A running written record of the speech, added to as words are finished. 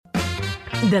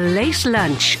The Late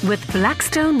Lunch with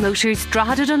Blackstone Motors,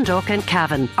 Drogheda, Dundalk and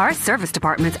Cavan. Our service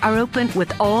departments are open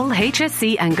with all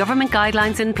HSC and government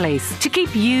guidelines in place to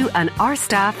keep you and our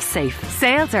staff safe.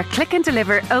 Sales are click and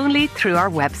deliver only through our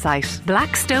website,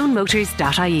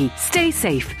 blackstonemotors.ie. Stay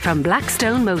safe from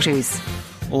Blackstone Motors.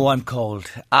 Oh, I'm cold.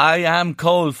 I am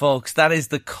cold, folks. That is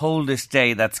the coldest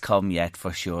day that's come yet,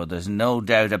 for sure. There's no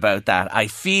doubt about that. I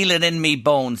feel it in me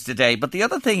bones today. But the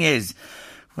other thing is,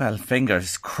 well,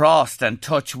 fingers crossed and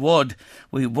touch wood,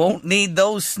 we won't need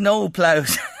those snow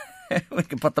ploughs. We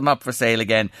can put them up for sale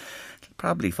again. They'll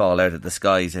probably fall out of the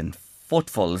skies in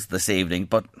footfuls this evening,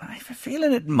 but I have a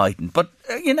feeling it mightn't. But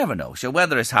you never know. Sure,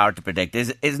 weather is hard to predict,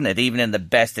 isn't it? Even in the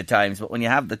best of times. But when you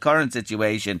have the current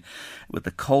situation with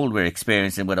the cold we're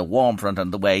experiencing, with a warm front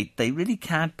on the way, they really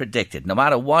can't predict it. No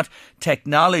matter what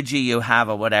technology you have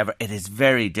or whatever, it is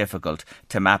very difficult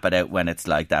to map it out when it's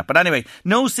like that. But anyway,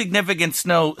 no significant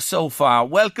snow so far.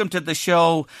 Welcome to the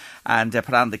show, and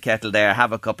put on the kettle there,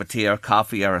 have a cup of tea or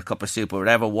coffee or a cup of soup or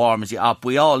whatever warms you up.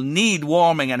 We all need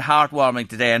warming and heartwarming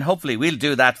today, and hopefully we'll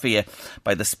do that for you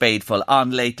by the spadeful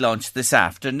on Late Lunch this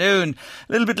afternoon.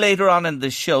 A little bit later on in the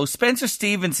show, Spencer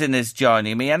Stevenson is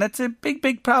joining me, and it's a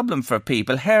big problem for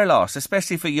people. Hair loss,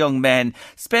 especially for young men.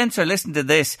 Spencer, listen to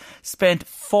this, spent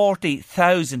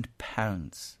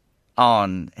 £40,000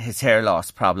 on his hair loss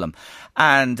problem,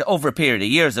 and over a period of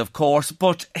years, of course,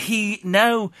 but he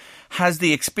now has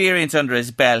the experience under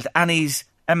his belt, and he's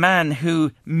a man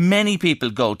who many people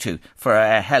go to for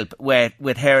help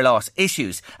with hair loss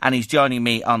issues, and he's joining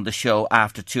me on the show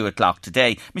after 2 o'clock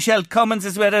today. Michelle Cummins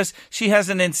is with us. She has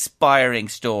an inspiring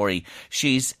story.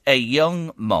 She's a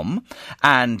young mum,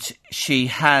 and she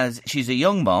has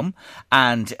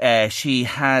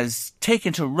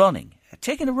taken to running.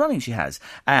 She has,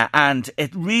 and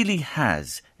it really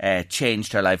has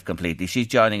changed her life completely. She's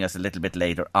joining us a little bit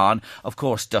later on. Of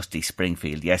course, Dusty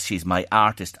Springfield. Yes, she's my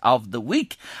Artist of the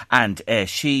Week, and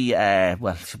she,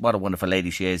 well, what a wonderful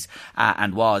lady she is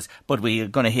and was. But we are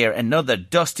going to hear another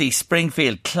Dusty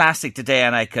Springfield classic today,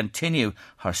 and I continue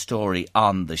her story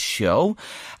on the show.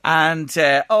 And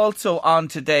also on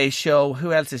today's show,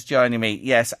 who else is joining me?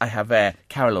 Yes, I have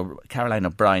Caroline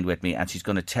O'Brien with me, and she's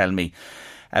going to tell me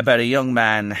about a young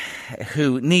man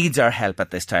who needs our help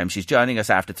at this time. She's joining us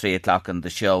after 3 o'clock on the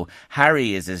show.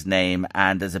 Harry is his name,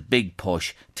 and there's a big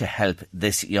push to help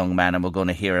this young man, and we're going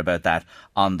to hear about that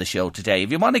on the show today.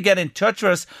 If you want to get in touch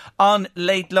with us on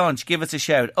Late Lunch, give us a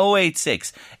shout.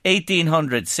 086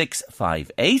 1800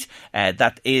 658.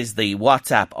 That is the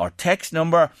WhatsApp or text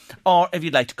number. Or if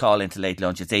you'd like to call into Late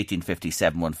Lunch, it's 1850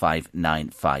 715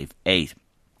 958.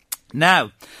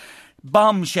 Now,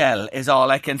 bombshell is all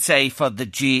I can say for the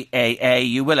GAA.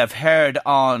 You will have heard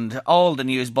on all the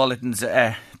news bulletins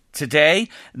today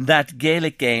that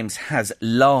Gaelic Games has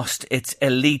lost its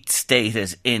elite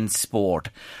status in sport.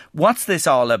 What's this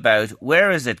all about?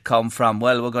 Where has it come from?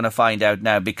 Well, we're going to find out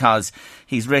now, because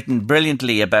he's written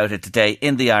brilliantly about it today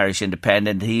in the Irish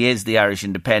Independent. He is the Irish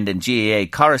Independent GAA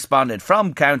correspondent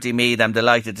from County Meath. I'm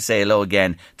delighted to say hello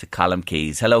again to Colm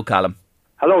Keys. Hello, Colm.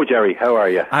 Hello, Jerry. How are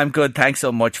you? I'm good. Thanks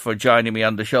so much for joining me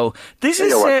on the show. This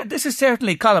is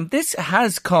certainly, Colm, this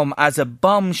has come as a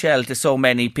bombshell to so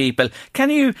many people. Can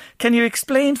you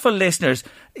explain for listeners,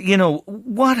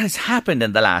 what has happened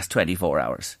in the last 24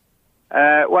 hours?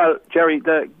 Well, Jerry,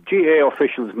 the GAA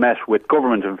officials met with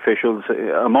government officials,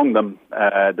 among them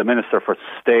the Minister for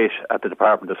State at the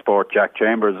Department of Sport, Jack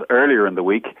Chambers, earlier in the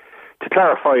week, to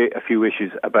clarify a few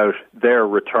issues about their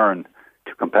return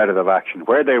to competitive action.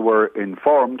 Where they were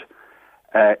informed,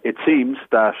 it seems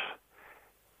that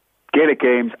Gaelic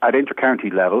Games at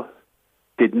inter-county level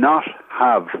did not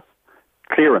have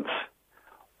clearance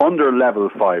under level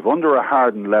 5, under a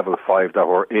hardened level 5 that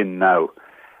we're in now.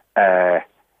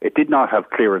 It did not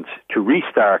have clearance to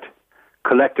restart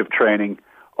collective training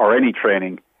or any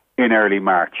training in early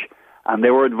March. And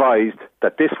they were advised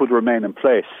that this would remain in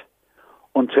place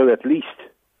until at least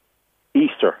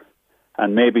Easter,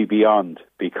 and maybe beyond,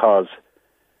 because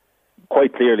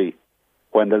quite clearly,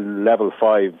 when the level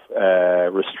 5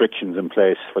 restrictions in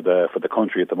place for the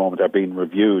country at the moment are being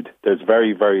reviewed, there's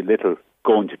very, very little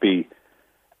going to be,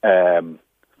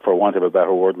 for want of a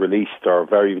better word, released, or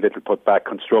very little put back.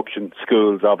 Construction,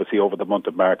 schools, obviously over the month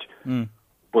of March,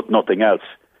 but nothing else.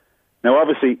 Now,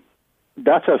 obviously,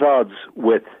 that's at odds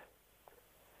with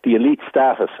the elite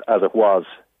status as it was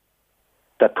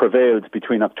that prevailed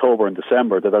between October and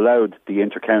December, that allowed the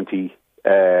inter-county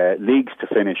leagues to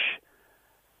finish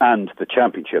and the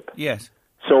championship. Yes.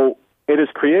 So it has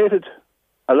created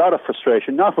a lot of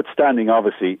frustration, notwithstanding,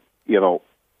 obviously, the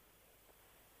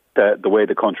way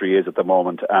the country is at the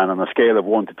moment. And on a scale of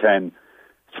 1 to 10,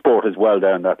 sport is well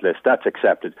down that list. That's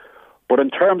accepted. But in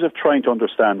terms of trying to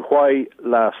understand why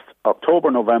last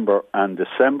October, November and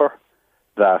December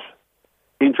that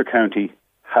Inter-County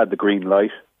had the green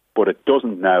light, but it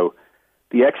doesn't now,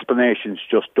 the explanations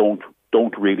just don't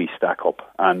really stack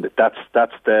up. And that's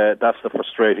the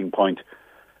frustrating point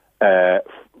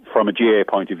from a GAA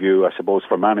point of view, I suppose,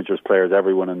 for managers, players,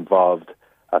 everyone involved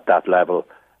at that level.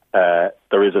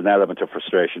 There is an element of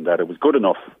frustration that it was good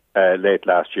enough late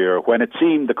last year when it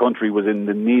seemed the country was in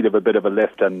the need of a bit of a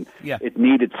lift and it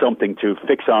needed something to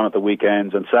fix on at the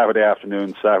weekends, and Saturday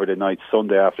afternoons, Saturday nights,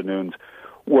 Sunday afternoons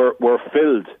were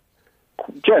filled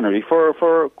generally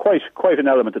for quite an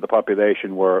element of the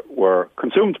population were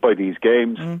consumed by these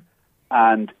games,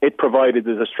 and it provided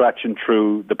a distraction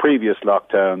through the previous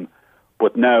lockdown.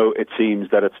 But now it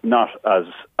seems that it's not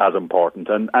as important,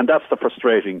 and that's the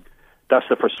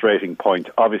frustrating point.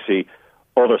 Obviously,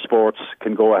 other sports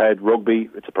can go ahead. Rugby,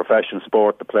 it's a professional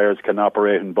sport. The players can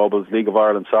operate in bubbles. League of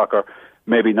Ireland soccer,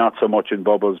 maybe not so much in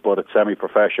bubbles, but it's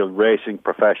semi-professional. Racing,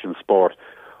 professional sport.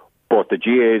 But the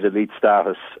GAA's elite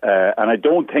status, and I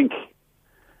don't think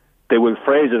they will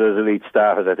phrase it as elite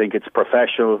status. I think it's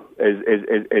professional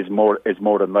is more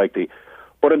than likely.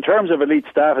 But in terms of elite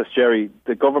status, Jerry,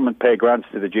 the government pay grants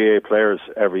to the GAA players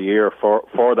every year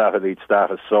for that elite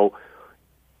status. So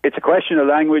it's a question of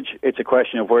language. It's a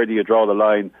question of where do you draw the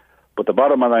line. But the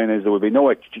bottom line is there will be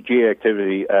no GAA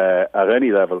activity at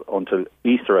any level until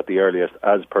Easter at the earliest,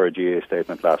 as per a GAA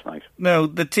statement last night. Now,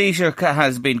 the Taoiseach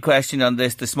has been questioned on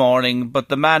this morning, but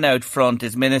the man out front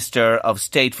is Minister of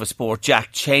State for Sport,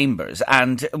 Jack Chambers.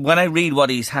 And when I read what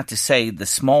he's had to say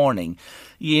this morning,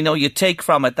 you know, you take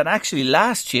from it that actually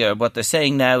last year what they're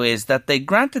saying now is that they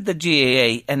granted the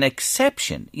GAA an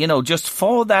exception, you know, just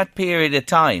for that period of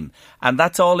time. And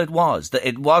that's all it was. That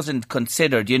it wasn't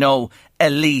considered, you know,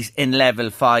 elite in level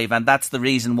 5. And that's the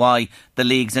reason why the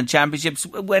leagues and championships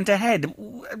went ahead.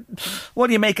 What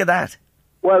do you make of that?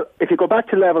 Well, if you go back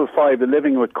to level 5, the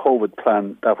Living with COVID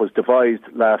plan that was devised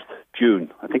last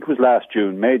June, I think it was last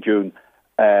June, May, June,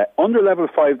 under level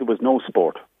 5 there was no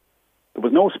sport. There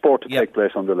was no sport to take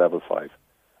place under level 5.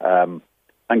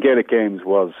 And Gaelic Games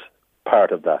was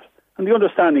part of that. And the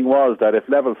understanding was that if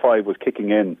level 5 was kicking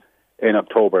in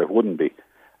October, it wouldn't be.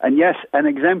 And yes, an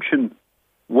exemption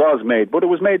was made, but it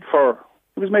was made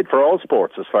for all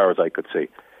sports as far as I could see.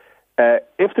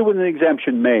 If there was an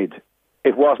exemption made,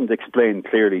 it wasn't explained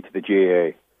clearly to the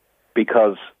GAA,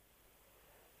 because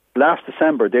last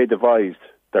December they devised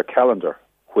their calendar,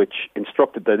 which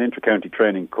instructed that inter-county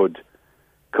training could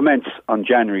commence on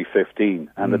January 15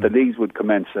 and that the leagues would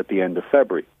commence at the end of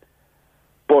February.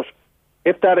 But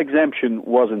if that exemption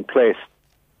was in place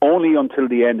only until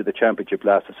the end of the championship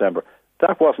last December,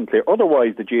 that wasn't clear.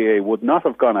 Otherwise, the GAA would not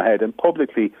have gone ahead and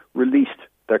publicly released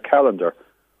their calendar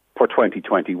for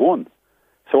 2021.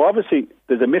 So obviously,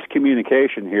 there's a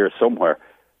miscommunication here somewhere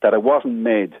that it wasn't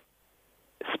made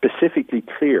specifically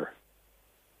clear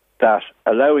that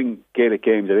allowing Gaelic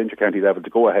Games at inter-county level to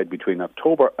go ahead between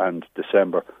October and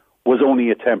December was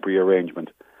only a temporary arrangement.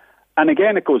 And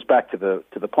again, it goes back to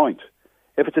the point.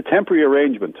 If it's a temporary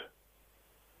arrangement,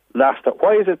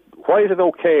 why is it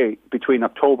okay between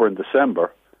October and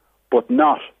December, but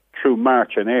not through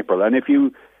March and April? And if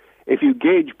you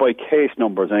gauge by case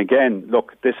numbers, and again,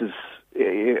 look, this is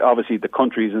obviously the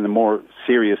country is in a more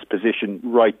serious position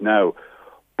right now,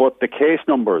 but the case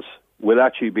numbers will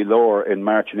actually be lower in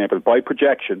March and April by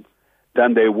projection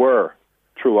than they were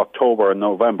through October and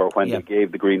November when they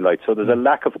gave the green light. So there's a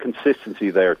lack of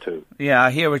consistency there too. Yeah, I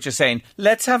hear what you're saying.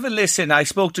 Let's have a listen. I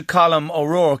spoke to Colm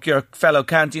O'Rourke, your fellow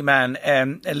county man,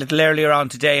 a little earlier on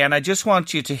today, and I just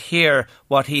want you to hear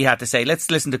what he had to say.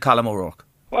 Let's listen to Colm O'Rourke.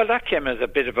 Well, that came as a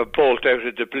bit of a bolt out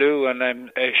of the blue, and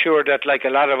I'm sure that, like a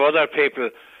lot of other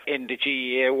people in the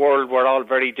GAA world, were all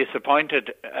very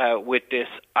disappointed with this.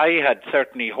 I had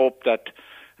certainly hoped that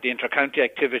the inter-county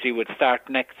activity would start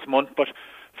next month, but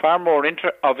far more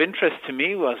of interest to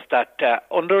me was that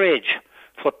underage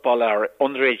football, or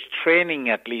underage training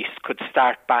at least, could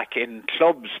start back in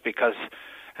clubs, because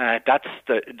that's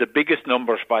the biggest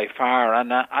numbers by far,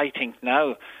 and I think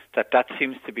now that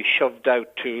seems to be shoved out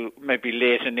to maybe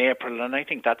late in April, and I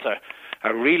think that's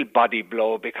a real body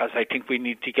blow, because I think we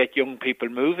need to get young people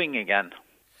moving again.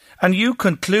 And you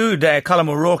conclude, Colm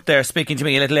O'Rourke there speaking to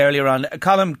me a little earlier on,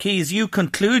 Colm Keys, you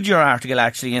conclude your article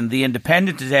actually in The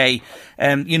Independent today,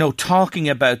 talking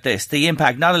about this, the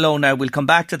impact, not alone now, we'll come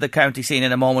back to the county scene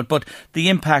in a moment, but the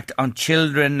impact on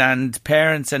children and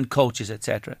parents and coaches,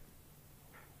 etc.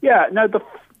 Yeah, now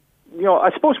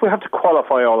I suppose we have to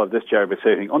qualify all of this, Jerry, by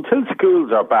saying until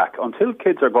schools are back, until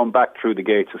kids are going back through the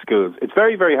gates of schools, it's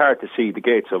very, very hard to see the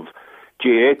gates of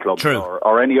GAA clubs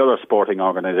or any other sporting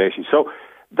organisation. So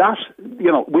that,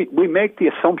 we make the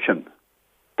assumption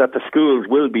that the schools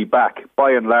will be back,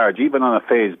 by and large, even on a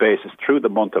phased basis, through the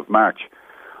month of March.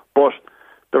 But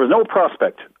there is no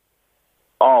prospect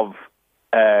of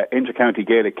inter-county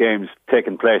Gaelic games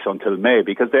taking place until May,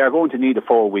 because they are going to need a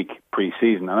 4-week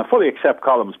pre-season. And I fully accept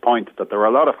Colm's point that there are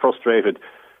a lot of frustrated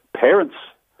parents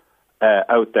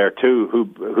out there too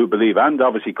who believe, and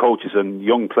obviously coaches and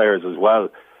young players as well,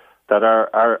 that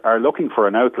are looking for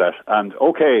an outlet. And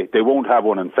okay, they won't have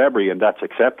one in February, and that's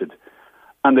accepted.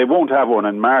 And they won't have one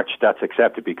in March, that's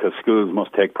accepted, because schools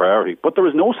must take priority. But there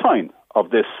is no sign of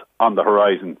this on the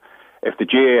horizon. If the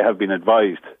GAA have been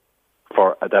advised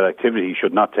for that activity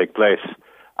should not take place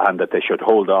and that they should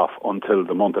hold off until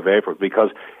the month of April, because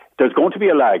there's going to be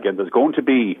a lag and there's going to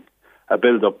be a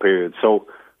build-up period. So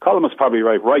Colm is probably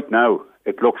right. Right now,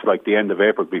 it looks like the end of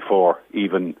April before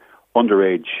even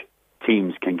underage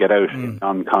teams can get out in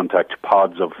non-contact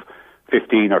pods of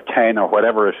 15 or 10 or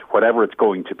whatever it's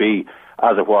going to be,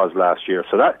 as it was last year.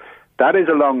 So that is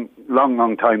a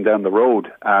long time down the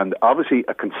road, and obviously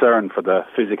a concern for the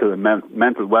physical and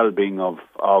mental well-being of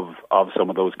some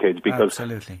of those kids, because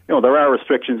absolutely, there are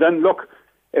restrictions. And look,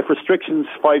 if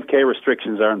 5K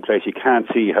restrictions are in place, you can't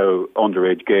see how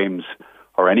underage games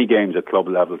or any games at club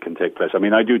level can take place. I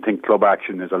mean, I do think club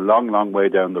action is a long way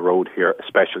down the road here,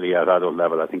 especially at adult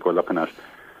level. I think we're looking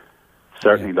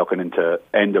into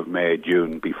end of May,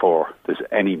 June before there's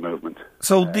any movement.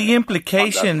 So the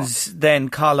implications then,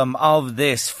 Colm, of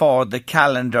this for the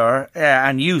calendar,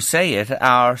 and you say it,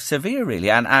 are severe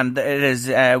really, and it is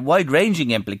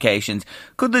wide-ranging implications.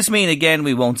 Could this mean again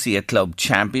we won't see a club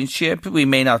championship? We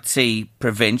may not see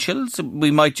provincials.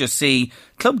 We might just see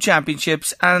club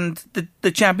championships and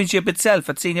the championship itself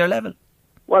at senior level.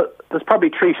 Well, there's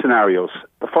probably three scenarios.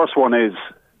 The first one is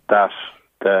that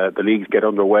the leagues get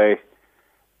underway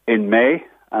in May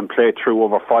and play through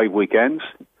over 5 weekends,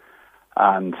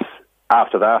 and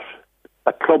after that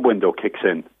a club window kicks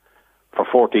in for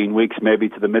 14 weeks, maybe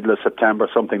to the middle of September,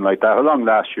 something like that, along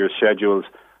last year's schedules,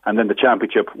 and then the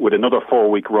championship with another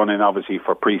 4-week run in, obviously,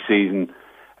 for pre-season,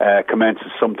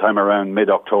 commences sometime around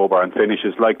mid-October and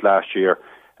finishes like last year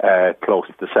close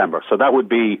to December. So that would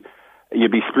be,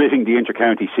 you'd be splitting the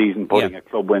inter-county season, putting a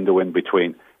club window in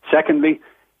between. Secondly,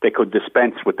 they could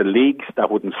dispense with the leagues. That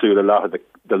wouldn't suit a lot of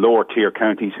the lower tier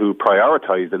counties who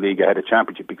prioritise the league ahead of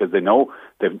championship, because they know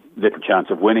they've little chance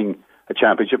of winning a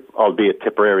championship, albeit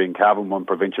Tipperary and Cavan won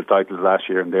provincial titles last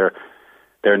year, and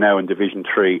they're now in Division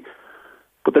 3.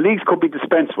 But the leagues could be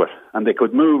dispensed with, and they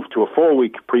could move to a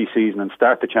 4-week pre-season and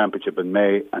start the championship in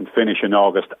May and finish in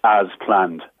August as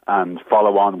planned, and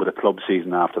follow on with a club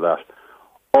season after that.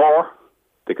 Or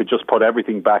they could just put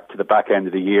everything back to the back end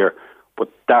of the year, but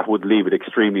that would leave it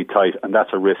extremely tight, and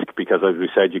that's a risk, because, as we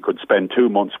said, you could spend 2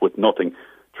 months with nothing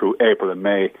through April and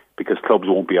May, because clubs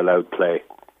won't be allowed play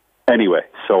anyway.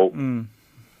 So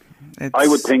I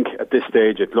would think at this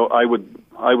stage, I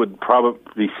would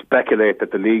probably speculate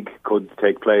that the league could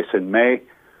take place in May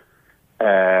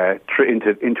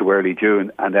into early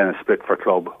June, and then a split for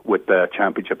club, with the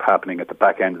championship happening at the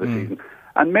back end of the season.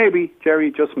 And maybe,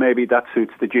 Jerry, just maybe that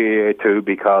suits the GAA too,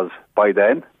 because by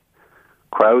then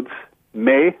crowds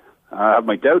may, I have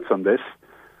my doubts on this,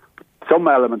 some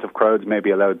element of crowds may be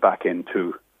allowed back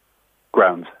into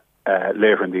grounds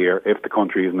later in the year if the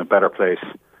country is in a better place.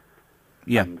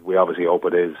 Yeah. And we obviously hope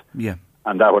it is. Yeah.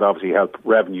 And that would obviously help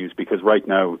revenues, because right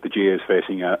now the GAA is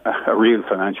facing a real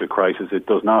financial crisis. It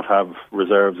does not have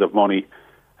reserves of money.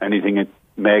 Anything it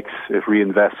makes, it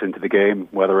reinvests into the game,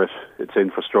 whether it's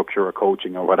infrastructure or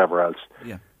coaching or whatever else.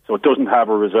 Yeah. So it doesn't have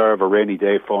a reserve, a rainy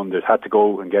day fund. It had to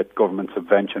go and get government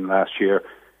subvention last year.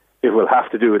 It will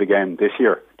have to do it again this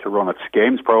year to run its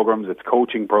games programs, its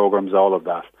coaching programs, all of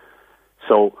that.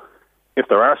 So if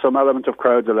there are some element of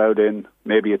crowds allowed in,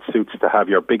 maybe it suits to have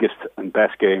your biggest and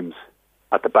best games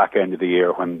at the back end of the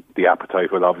year, when the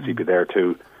appetite will obviously be there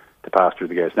to pass through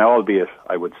the gates. Now, albeit,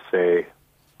 I would say,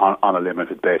 on a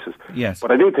limited basis. Yes.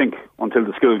 But I do think until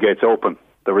the school gates open,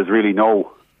 there is really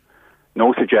no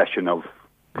suggestion of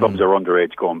clubs or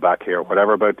underage going back here.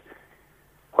 Whatever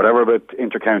about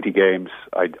inter-county games,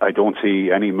 I don't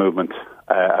see any movement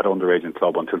at underage and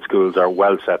club until schools are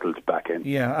well settled back in.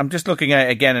 Yeah, I'm just looking at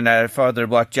again and further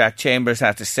what Jack Chambers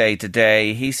had to say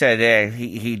today. He said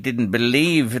he didn't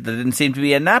believe, there didn't seem to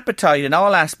be an appetite in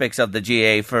all aspects of the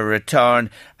GAA for a return,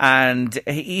 and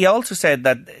he also said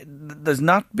that there's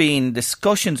not been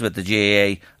discussions with the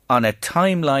GAA on a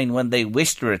timeline when they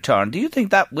wish to return. Do you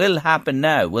think that will happen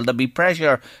now? Will there be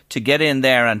pressure to get in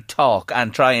there and talk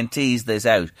and try and tease this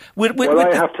out? I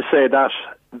have to say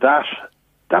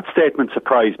that statement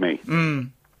surprised me.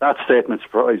 That statement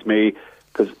surprised me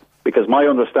because my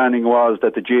understanding was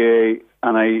that the GAA,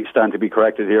 and I stand to be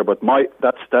corrected here, but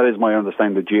that is my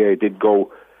understanding. The GAA did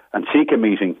go and seek a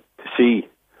meeting to see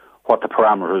what the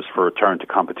parameters for return to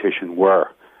competition were,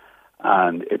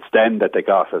 and it's then that they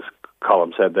got, as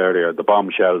Colm said earlier, the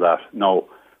bombshell that no,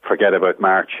 forget about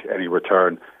March, any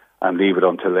return, and leave it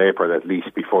until April at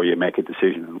least before you make a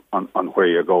decision on where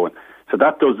you're going. So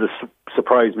that does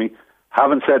surprise me.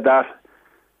 Having said that,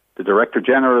 the Director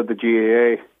General of the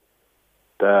GAA,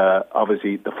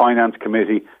 obviously the Finance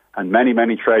Committee, and many,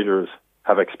 many treasurers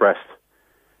have expressed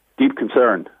deep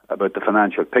concern about the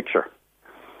financial picture.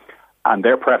 And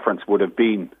their preference would have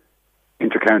been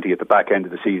inter-county at the back end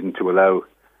of the season to allow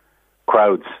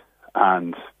crowds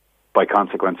and, by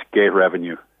consequence, gate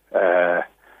revenue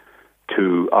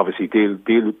to obviously deal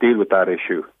with that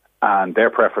issue. And their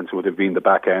preference would have been the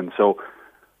back end. So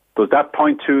does that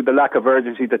point to the lack of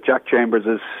urgency that Jack Chambers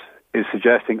is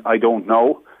suggesting? I don't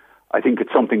know. I think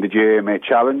it's something the GAA may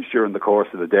challenge during the course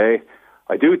of the day.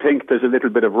 I do think there's a little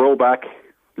bit of rollback,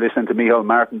 listening to Micheál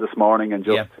Martin this morning, and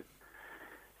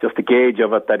just a gauge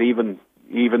of it, that even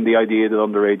the idea that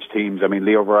underage teams, I mean,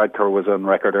 Leo Varadkar was on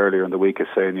record earlier in the week as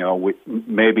saying,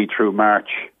 maybe through March,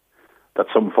 that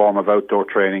some form of outdoor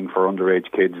training for underage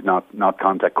kids, not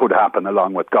contact, could happen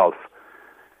along with golf.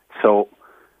 So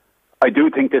I do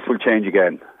think this will change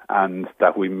again, and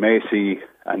that we may see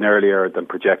an earlier than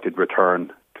projected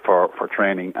return for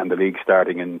training, and the league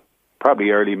starting in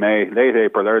probably early May, late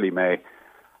April, early May,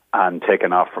 and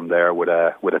taking off from there with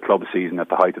a club season at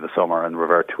the height of the summer and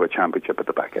revert to a championship at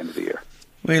the back end of the year.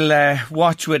 We'll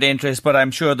watch with interest, but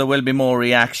I'm sure there will be more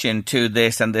reaction to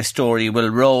this, and this story will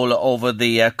roll over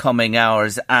the coming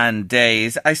hours and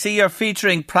days. I see you're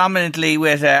featuring prominently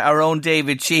with our own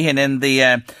David Sheehan in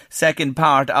the second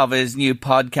part of his new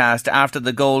podcast, After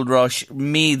the Gold Rush,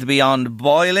 Meath Beyond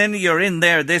Boylan. You're in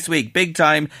there this week, big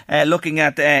time, looking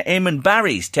at Eamon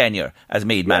Barry's tenure as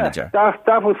Meath manager.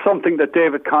 That was something that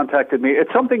David contacted me.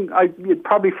 It's something you'd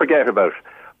probably forget about.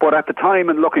 But at the time,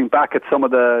 and looking back at some of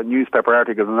the newspaper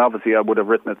articles, and obviously I would have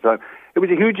written at the time, it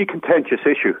was a hugely contentious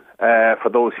issue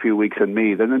for those few weeks in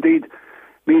Meath. And indeed,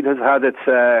 Meath has had its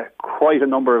quite a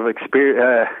number of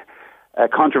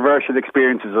controversial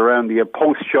experiences around the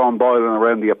post-Sean Boylan,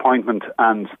 around the appointment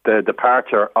and the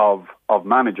departure of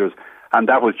managers. And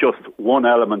that was just one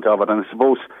element of it. And I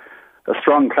suppose a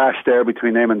strong clash there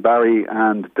between Eamon Barry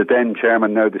and the then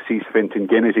chairman, now deceased Fintan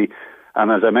Ginnity. And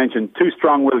as I mentioned, two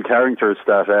strong-willed characters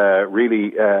that really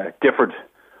differed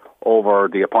over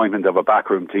the appointment of a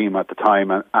backroom team at the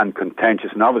time, and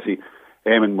contentious. And obviously,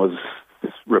 Eamon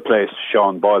replaced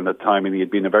Sean Boylan at the time, and he had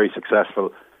been a very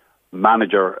successful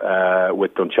manager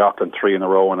with Dunshaughlin 3 in a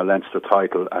row and a Leinster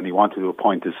title, and he wanted to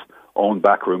appoint his own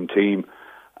backroom team.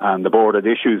 And the board had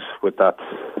issues with that,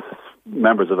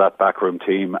 members of that backroom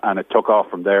team, and it took off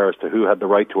from there as to who had the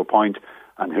right to appoint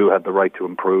and who had the right to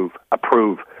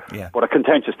approve. Yeah. But a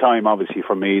contentious time, obviously,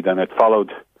 for me. Then it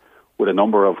followed with a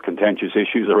number of contentious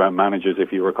issues around managers,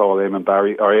 if you recall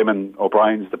Eamon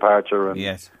O'Brien's departure, and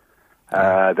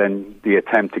then the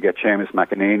attempt to get Seamus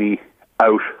McEnany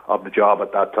out of the job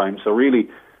at that time. So really,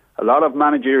 a lot of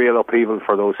managerial upheaval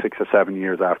for those 6 or 7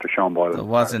 years after Sean Boylan. It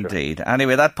was indeed.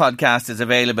 Anyway, that podcast is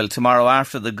available tomorrow,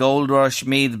 After the Gold Rush,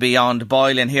 Meath Beyond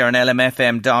Boylan, here on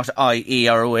lmfm.ie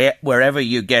or wherever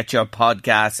you get your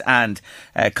podcasts. And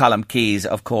Colm Keys,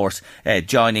 of course,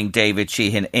 joining David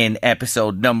Sheehan in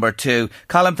episode number 2.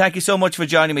 Colm, thank you so much for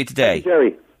joining me today. Thank you,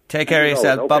 Jerry. Take care of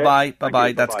yourself. Okay. Bye-bye.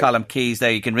 Bye-bye. That's Bye-bye. Colm Keys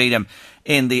there. You can read him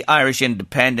in the Irish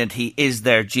Independent. He is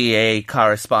their GAA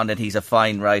correspondent. He's a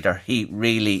fine writer. He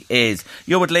really is.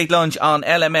 You're with Late Lunch on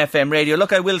LMFM Radio.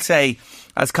 Look, I will say,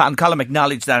 as Colm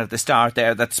acknowledged that at the start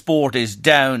there, that sport is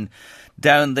down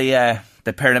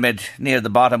the pyramid near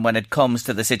the bottom when it comes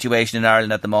to the situation in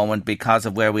Ireland at the moment because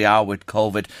of where we are with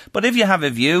COVID. But if you have a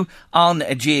view on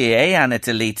a GAA and its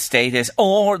elite status,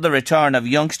 or the return of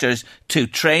youngsters to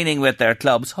training with their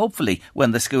clubs, hopefully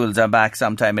when the schools are back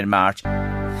sometime in March.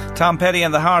 Tom Petty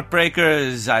and the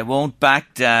Heartbreakers, I Won't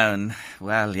Back Down.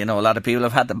 Well, you know, a lot of people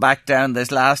have had to back down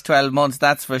this last 12 months,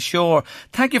 that's for sure.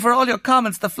 Thank you for all your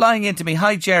comments. They're flying into me.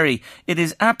 Hi, Jerry. It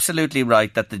is absolutely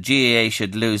right that the GAA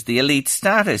should lose the elite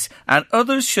status, and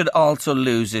others should also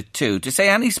lose it too. To say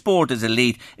any sport is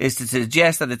elite is to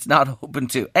suggest that it's not open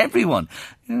to everyone.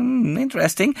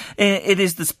 Interesting. It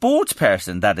is the sports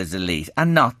person that is elite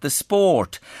and not the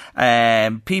sport.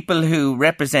 People who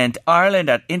represent Ireland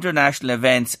at international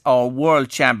events or world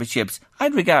championships,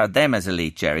 I'd regard them as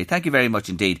elite, Jerry. Thank you very much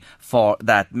indeed for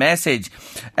that message.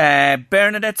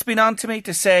 Bernadette's been on to me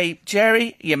to say,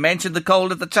 Jerry, you mentioned the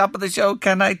cold at the top of the show.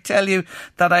 Can I tell you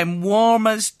that I'm warm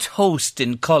as toast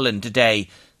in Cullen today?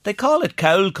 They call it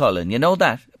Cowlcullen, you know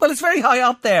that? Well, it's very high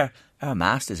up there. Our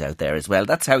master's out there as well.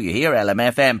 That's how you hear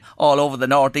LMFM all over the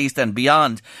northeast and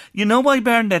beyond. You know why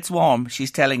Bernadette's warm?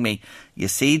 She's telling me, you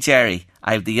see, Jerry,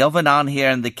 I've the oven on here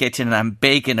in the kitchen and I'm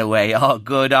baking away. Oh,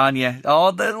 good on you.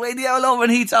 Oh, the way the old oven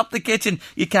heats up the kitchen,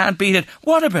 you can't beat it.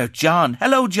 What about John?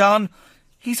 Hello, John.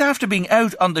 He's after being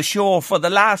out on the shore for the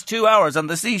last 2 hours on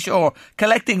the seashore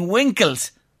collecting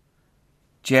winkles.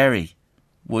 Jerry,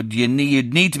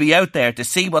 you'd need to be out there to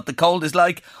see what the cold is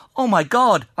like. Oh my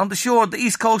God, on the shore of the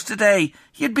East Coast today,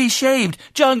 you'd be shaved.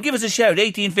 John, give us a shout,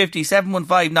 1850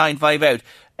 715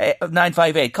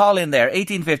 958. Call in there,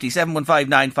 1850 715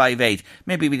 958.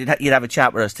 Maybe you'd have a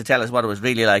chat with us to tell us what it was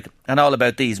really like and all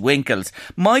about these winkles.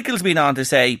 Michael's been on to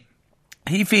say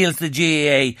he feels the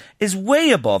GAA is way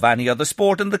above any other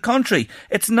sport in the country.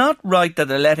 It's not right that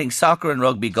they're letting soccer and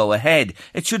rugby go ahead.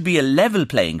 It should be a level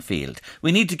playing field.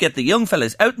 We need to get the young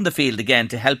fellas out in the field again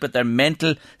to help with their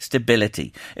mental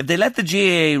stability. If they let the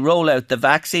GAA roll out the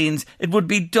vaccines, it would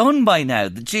be done by now.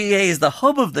 The GAA is the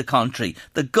hub of the country.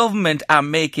 The government are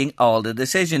making all the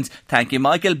decisions. Thank you,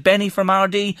 Michael. Benny from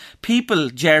RD. People,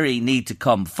 Jerry, need to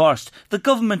come first. The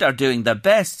government are doing their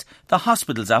best. The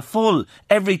hospitals are full.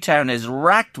 Every town is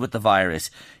racked with the virus.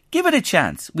 Give it a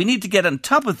chance. We need to get on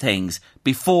top of things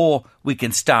before we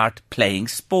can start playing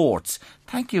sports.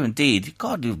 Thank you indeed.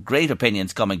 God, you have great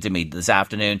opinions coming to me this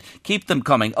afternoon. Keep them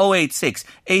coming. 086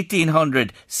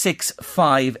 1800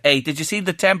 658. Did you see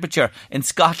the temperature in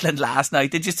Scotland last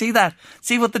night? Did you see that?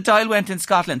 See what the dial went in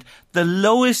Scotland? The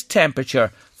lowest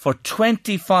temperature for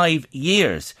 25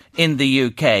 years in the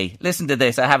UK. Listen to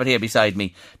this. I have it here beside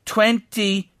me.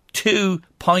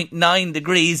 22.9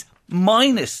 degrees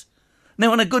minus.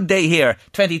 Now, on a good day here,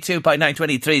 22.9,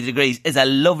 23 degrees is a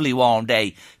lovely warm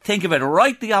day. Think of it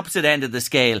right the opposite end of the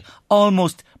scale,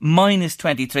 almost minus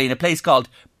 23 in a place called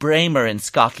Braemar in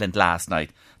Scotland last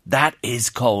night. That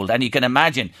is cold, and you can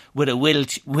imagine with a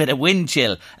wind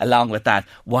chill along with that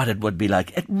what it would be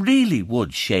like. It really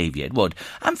would shave you, it would.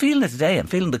 I'm feeling it today. I'm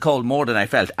feeling the cold more than I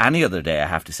felt any other day, I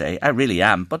have to say. I really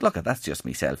am. But look, that's just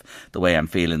myself, the way I'm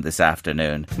feeling this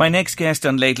afternoon. My next guest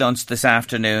on Late Lunch this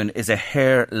afternoon is a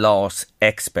hair loss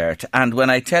expert, and when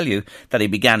I tell you that he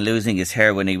began losing his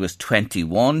hair when he was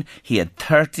 21, he had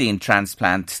 13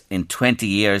 transplants in 20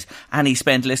 years, and he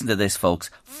spent, listen to this folks,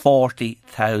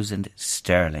 40,000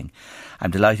 sterling.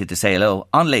 I'm delighted to say hello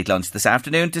on Late Lunch this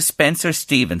afternoon to Spencer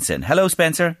Stevenson. Hello,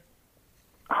 Spencer.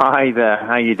 Hi there,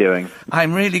 how are you doing?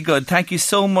 I'm really good. Thank you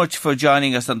so much for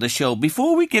joining us on the show.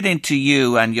 Before we get into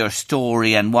you and your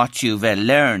story and what you've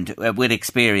learned with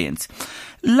experience,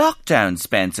 lockdown,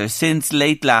 Spencer, since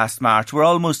late last March, we're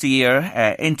almost a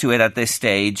year into it at this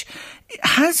stage.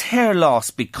 Has hair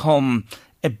loss become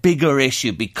a bigger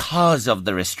issue because of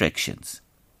the restrictions?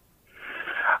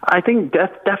 I think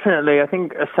definitely. I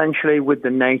think essentially with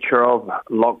the nature of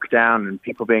lockdown and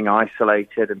people being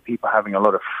isolated and people having a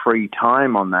lot of free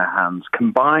time on their hands,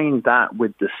 combine that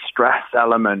with the stress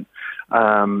element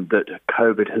that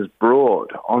COVID has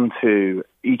brought onto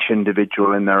each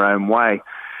individual in their own way,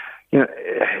 you know,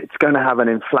 it's going to have an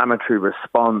inflammatory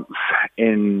response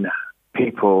in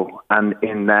people and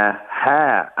in their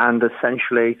hair. And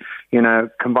essentially, you know,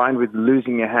 combined with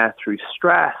losing your hair through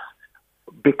stress,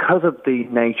 because of the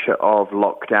nature of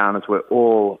lockdown, as we're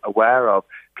all aware of,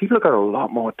 people have got a lot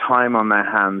more time on their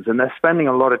hands, and they're spending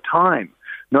a lot of time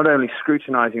not only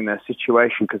scrutinising their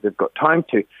situation because they've got time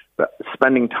to, but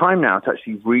spending time now to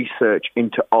actually research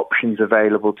into options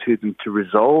available to them to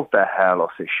resolve their hair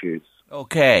loss issues.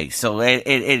 Okay, so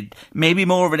it may be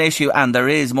more of an issue, and there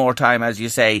is more time, as you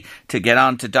say, to get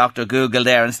on to Dr. Google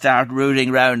there and start rooting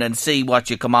around and see what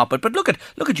you come up with. But look at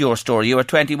your story. You were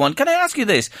 21. Can I ask you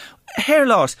this? Hair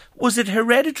loss, was it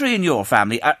hereditary in your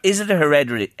family? Is it a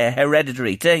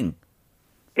hereditary thing?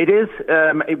 It is.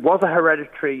 It was a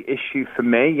hereditary issue for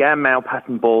me, yeah, male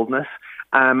pattern baldness,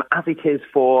 as it is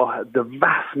for the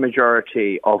vast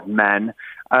majority of men.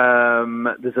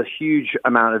 There's a huge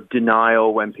amount of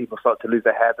denial when people start to lose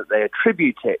their hair that they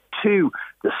attribute it to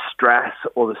the stress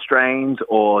or the strains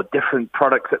or different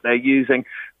products that they're using.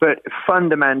 But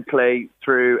fundamentally,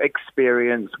 through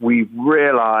experience, we've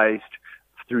realized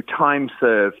through time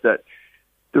served that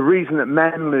the reason that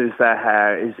men lose their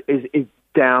hair is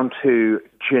down to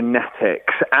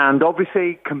genetics. And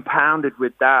obviously, compounded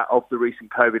with that of the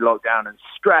recent COVID lockdown and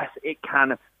stress, it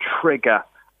can trigger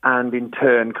and in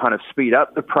turn kind of speed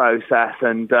up the process.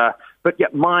 And but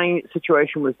yet my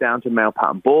situation was down to male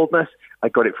pattern baldness. I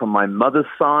got it from my mother's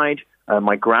side.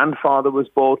 My grandfather was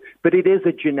bald. But it is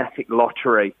a genetic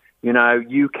lottery. You know,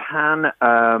 you can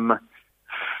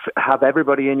have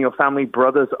everybody in your family,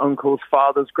 brothers, uncles,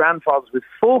 fathers, grandfathers with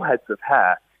full heads of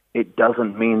hair. it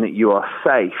doesn't mean that you are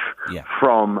safe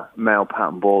from male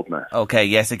pattern baldness. Okay,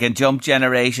 yes, it can jump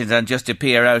generations and just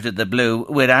appear out of the blue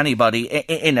with anybody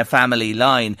in a family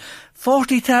line.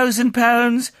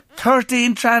 £40,000,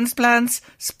 13 transplants.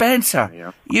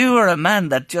 Spencer, you are a man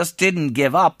that just didn't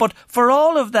give up. But for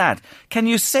all of that, can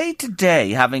you say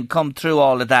today, having come through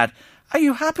all of that, are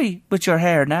you happy with your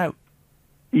hair now?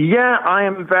 Yeah, I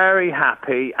am very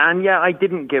happy. And yeah, I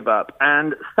didn't give up.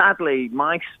 And sadly,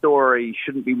 my story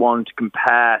shouldn't be one to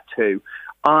compare to.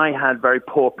 I had very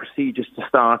poor procedures to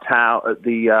start out at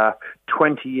the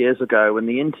 20 years ago when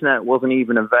the internet wasn't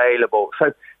even available.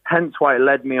 So hence why it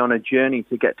led me on a journey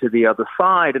to get to the other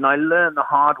side. And I learned the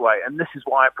hard way. And this is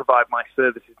why I provide my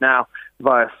services now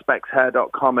via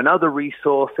spexhair.com and other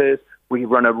resources. We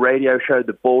run a radio show,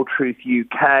 The Bald Truth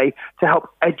UK, to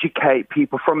help educate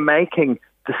people from making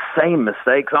the same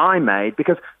mistakes I made,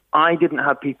 because I didn't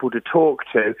have people to talk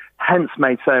to, hence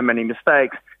made so many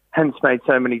mistakes, hence had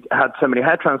so many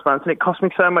hair transplants, and it cost me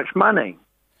so much money.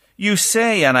 You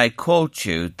say, and I quote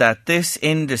you, that this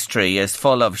industry is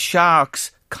full of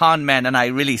sharks, con men, and I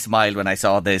really smiled when I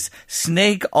saw this,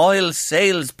 snake oil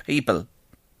salespeople.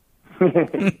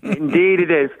 Indeed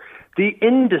it is. The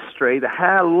industry, the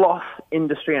hair loss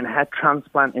industry and hair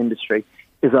transplant industry,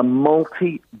 is a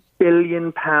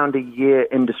multi-billion-pound-a-year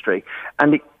industry,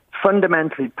 and it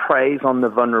fundamentally preys on the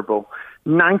vulnerable.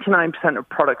 99% of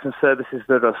products and services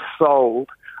that are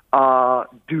sold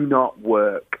do not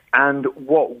work. And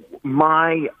what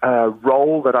my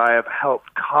role that I have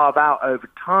helped carve out over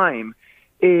time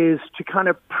is to kind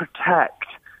of protect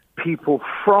people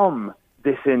from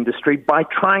this industry by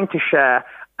trying to share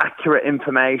accurate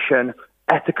information,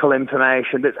 ethical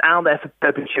information that's out there for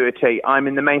perpetuity. I'm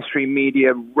in the mainstream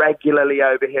media regularly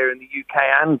over here in the UK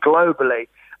and globally.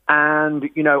 And,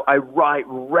 you know, I write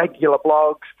regular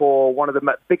blogs for one of the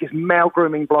biggest male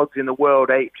grooming blogs in the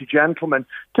world, Ape to Gentleman,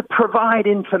 to provide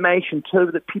information so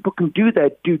that people can do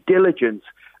their due diligence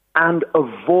and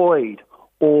avoid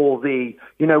all the,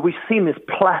 you know, we've seen this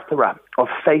plethora of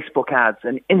Facebook ads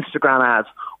and Instagram ads,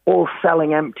 all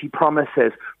selling empty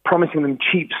promises, promising them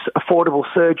cheap, affordable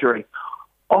surgery.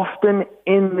 Often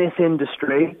in this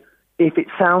industry, if it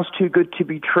sounds too good to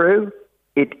be true,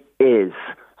 it is.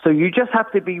 So you just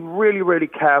have to be really, really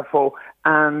careful.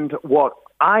 And what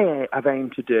I have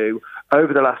aimed to do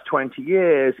over the last 20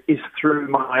 years is, through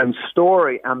my own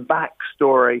story and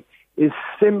backstory, is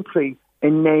simply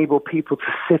enable people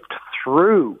to sift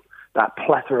through that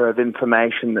plethora of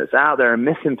information that's out there and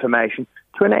misinformation,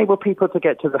 to enable people to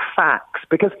get to the facts.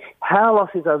 Because hair loss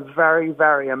is a very,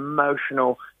 very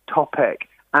emotional topic.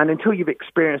 And until you've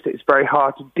experienced it, it's very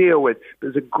hard to deal with.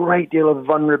 There's a great deal of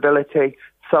vulnerability,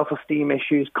 self-esteem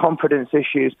issues, confidence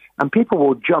issues, and people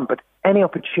will jump at any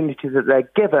opportunity that they're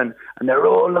given, and they're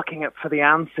all looking for the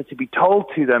answer to be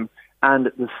told to them.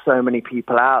 And there's so many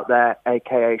people out there,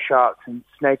 aka sharks and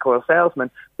snake oil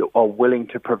salesmen, that are willing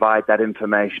to provide that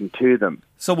information to them.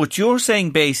 So what you're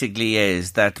saying basically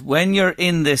is that when you're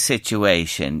in this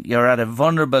situation, you're at a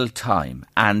vulnerable time,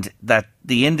 and that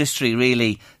the industry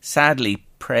really, sadly,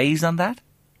 preys on that?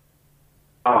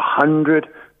 100%,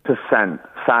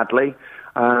 sadly.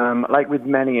 Like with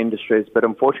many industries, but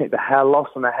unfortunately the hair loss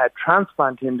and the hair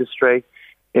transplant industry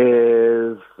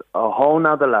is a whole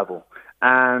nother level.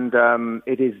 And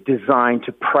it is designed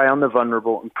to prey on the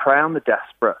vulnerable and prey on the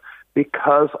desperate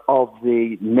because of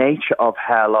the nature of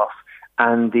hair loss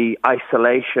and the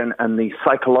isolation and the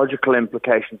psychological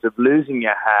implications of losing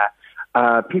your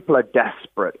hair. People are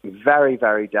desperate, very,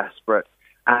 very desperate.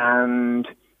 And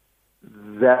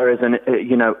there is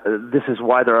this is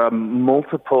why there are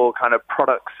multiple kind of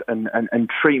products and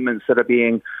treatments that are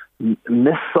being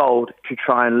missold to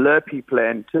try and lure people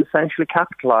in to essentially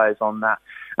capitalize on that.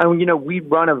 And, you know, we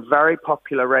run a very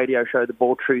popular radio show, The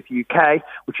Bald Truth UK,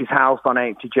 which is housed on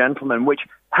Ape to Gentleman, which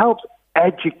helps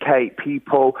educate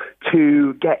people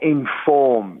to get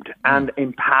informed and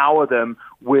empower them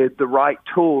with the right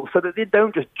tools so that they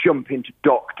don't just jump into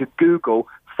Dr. Google,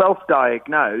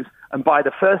 self-diagnose, and buy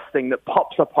the first thing that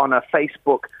pops up on a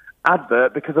Facebook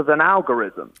advert because of an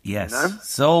algorithm. Yes. You know?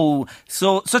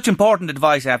 So such important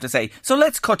advice, I have to say. So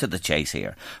let's cut to the chase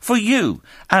here. For you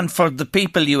and for the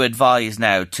people you advise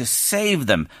now to save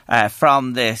them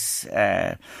from this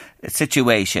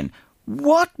situation,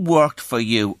 what worked for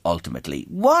you ultimately?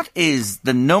 What is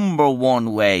the number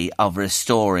one way of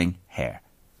restoring hair?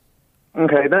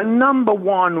 Okay, the number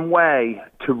one way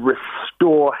to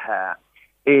restore hair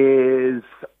is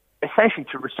essentially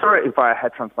to restore it via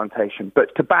hair transplantation.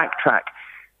 But to backtrack,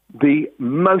 the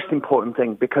most important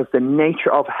thing, because the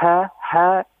nature of hair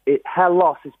hair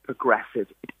loss is progressive.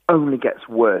 It only gets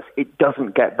worse. It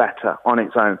doesn't get better on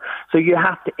its own. So you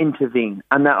have to intervene,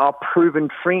 and there are proven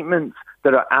treatments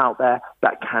that are out there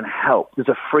that can help. There's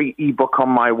a free ebook on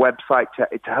my website to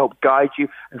help guide you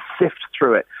and sift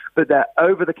through it. But they're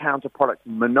over-the-counter products,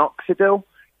 minoxidil.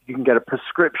 You can get a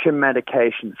prescription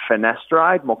medication,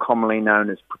 finasteride, more commonly known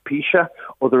as Propecia,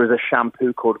 or there is a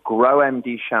shampoo called Grow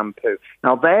MD shampoo.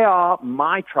 Now, they are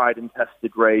my tried and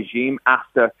tested regime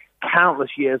after countless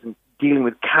years and dealing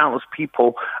with countless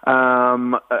people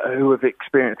who have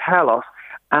experienced hair loss.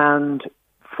 And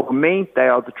for me, they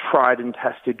are the tried and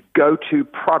tested go-to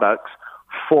products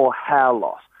for hair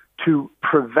loss, to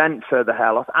prevent further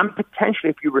hair loss, and potentially,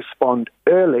 if you respond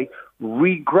early,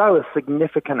 regrow a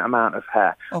significant amount of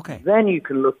hair. Okay. Then you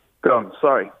can look... Go on,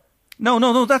 sorry.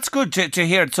 No, that's good to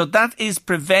hear. So that is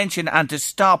prevention and to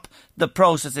stop the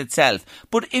process itself.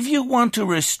 But if you want to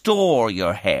restore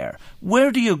your hair,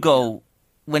 where do you go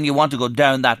when you want to go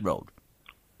down that road?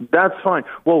 That's fine.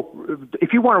 Well,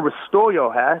 if you want to restore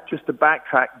your hair, just to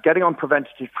backtrack, getting on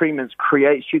preventative treatments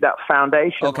creates you that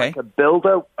foundation. Okay. Like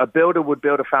a builder would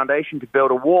build a foundation to build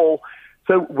a wall.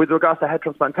 So with regards to hair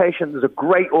transplantation, there's a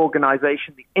great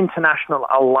organization, the International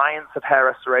Alliance of Hair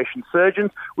Restoration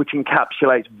Surgeons, which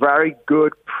encapsulates very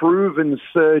good, proven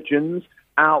surgeons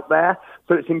out there.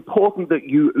 So it's important that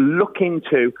you look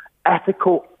into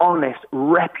ethical, honest,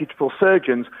 reputable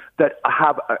surgeons that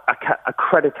have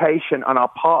accreditation and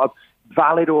are part of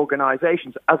valid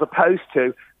organizations, as opposed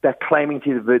to they're claiming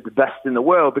to be the best in the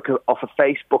world because of a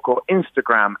Facebook or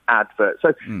Instagram advert.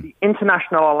 So the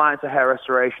International Alliance of Hair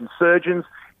Restoration Surgeons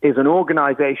is an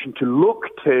organization to look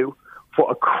to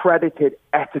for accredited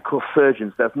ethical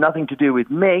surgeons. There's nothing to do with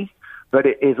me, but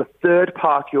it is a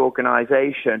third-party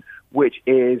organization which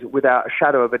is, without a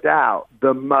shadow of a doubt,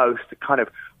 the most kind of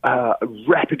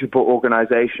reputable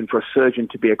organization for a surgeon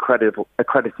to be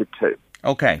accredited to.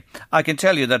 Okay. I can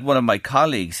tell you that one of my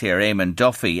colleagues here, Eamon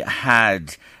Duffy,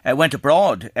 went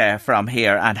abroad from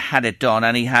here and had it done,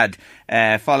 and he had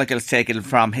follicles taken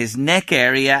from his neck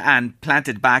area and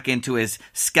planted back into his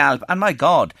scalp. And my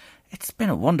God, it's been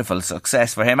a wonderful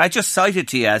success for him. I just cited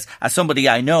to you as somebody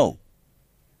I know.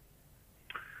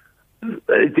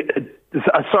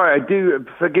 Sorry, I do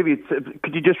forgive you.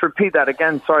 Could you just repeat that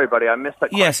again? Sorry, buddy, I missed that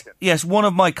question. Yes. One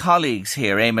of my colleagues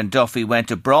here, Eamon Duffy,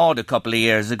 went abroad a couple of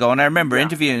years ago, and I remember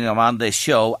interviewing him on this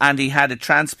show, and he had a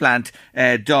transplant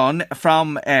done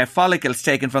from follicles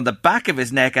taken from the back of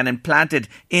his neck and implanted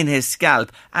in his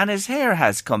scalp, and his hair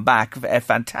has come back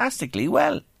fantastically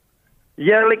well.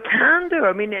 Yeah, well, it can do.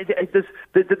 I mean,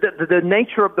 the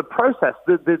nature of the process,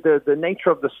 the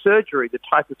nature of the surgery, the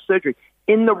type of surgery,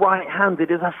 in the right hands,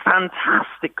 it is a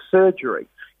fantastic surgery.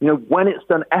 You know, when it's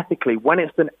done ethically, when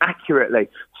it's done accurately,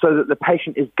 so that the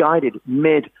patient is guided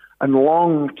mid and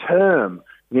long term.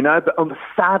 You know, but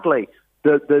sadly,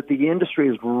 the industry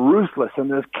is ruthless, and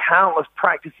there's countless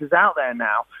practices out there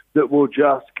now that will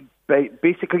just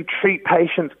basically treat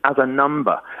patients as a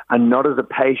number and not as a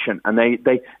patient. And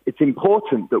it's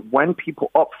important that when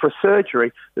people opt for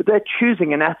surgery, that they're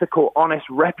choosing an ethical, honest,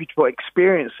 reputable,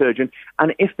 experienced surgeon.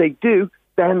 And if they do,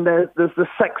 then the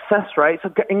success rates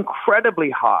are incredibly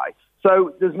high.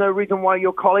 So there's no reason why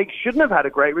your colleague shouldn't have had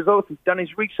a great result. He's done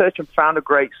his research and found a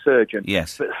great surgeon.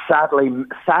 Yes. But sadly,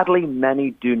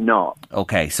 many do not.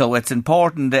 Okay, so it's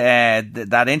important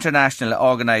that international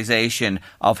organisation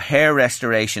of hair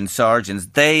restoration surgeons,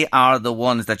 they are the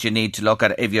ones that you need to look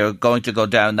at if you're going to go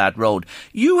down that road.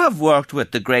 You have worked with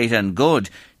the great and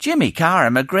good Jimmy Carr.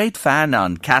 I'm a great fan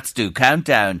on Cats Do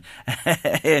Countdown.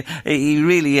 He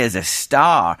really is a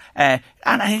star. And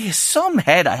he has some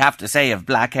head, I have to say, of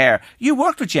black hair. You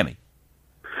worked with Jimmy.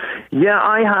 Yeah,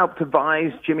 I helped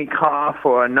advise Jimmy Carr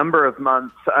for a number of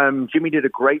months. Jimmy did a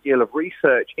great deal of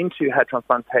research into hair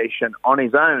transplantation on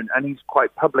his own, and he's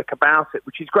quite public about it,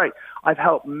 which is great. I've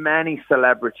helped many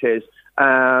celebrities,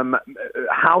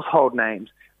 household names,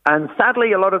 and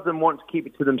sadly, a lot of them want to keep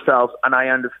it to themselves, and I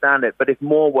understand it. But if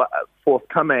more were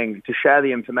forthcoming to share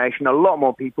the information, a lot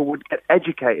more people would get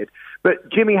educated.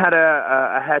 But Jimmy had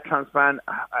a hair transplant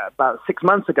about 6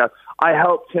 months ago. I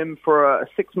helped him for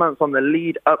 6 months on the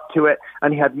lead up to it,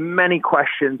 and he had many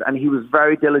questions, and he was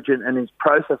very diligent in his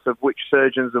process of which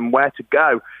surgeons and where to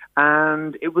go.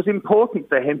 And it was important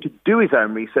for him to do his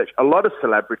own research. A lot of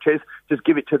celebrities just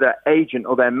give it to their agent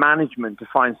or their management to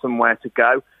find somewhere to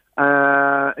go.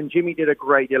 And Jimmy did a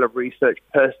great deal of research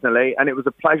personally, and it was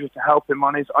a pleasure to help him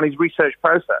on his research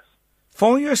process.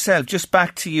 For yourself, just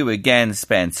back to you again,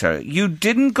 Spencer, you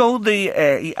didn't go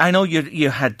I know you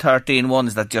had 13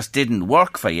 ones that just didn't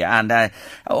work for you, and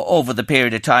over the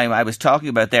period of time I was talking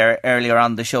about there earlier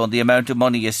on the show and the amount of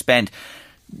money you spent,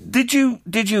 Did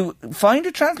you find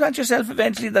a transplant yourself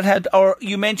eventually that helped? Or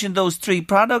you mentioned those 3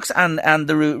 products and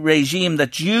the regime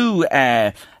that you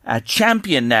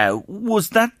champion now. Was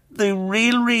that the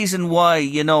real reason why,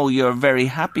 you're very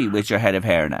happy with your head of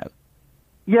hair now?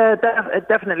 Yeah,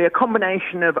 definitely. A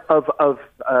combination of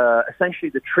essentially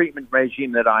the treatment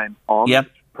regime that I'm on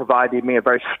provided me a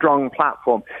very strong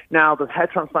platform. Now, the hair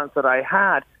transplants that I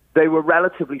had, they were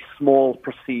relatively small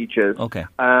procedures. Okay.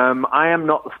 I am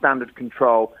not the standard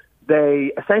control.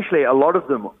 They essentially, a lot of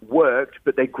them worked,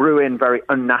 but they grew in very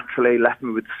unnaturally, left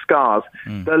me with scars.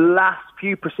 The last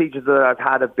few procedures that I've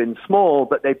had have been small,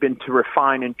 but they've been to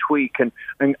refine and tweak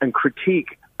and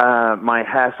critique my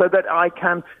hair so that I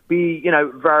can be,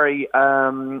 very,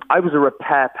 I was a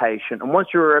repair patient. And once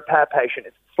you're a repair patient,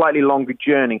 it's a slightly longer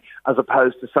journey as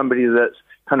opposed to somebody that's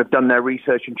kind of done their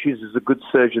research and chooses a good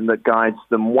surgeon that guides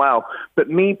them well. But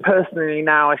me personally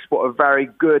now, I sport a very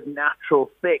good,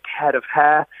 natural, thick head of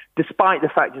hair, despite the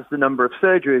fact that the number of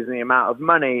surgeries and the amount of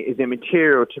money is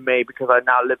immaterial to me because I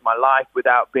now live my life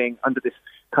without being under this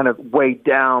kind of weighed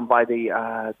down by the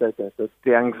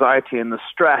anxiety and the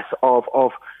stress of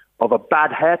a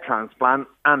bad hair transplant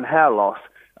and hair loss.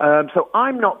 So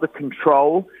I'm not the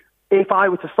control. If I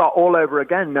were to start all over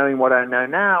again, knowing what I know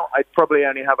now, I'd probably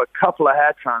only have a couple of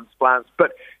hair transplants.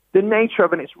 But the nature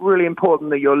of it, it's really important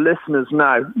that your listeners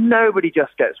know, nobody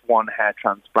just gets one hair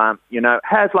transplant.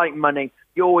 Hair's like money.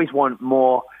 You always want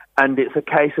more. And it's a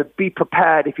case of be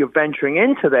prepared if you're venturing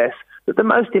into this, that the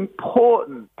most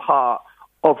important part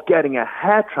of getting a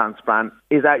hair transplant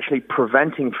is actually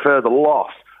preventing further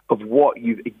loss of what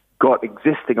you've got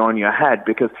existing on your head,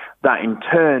 because that in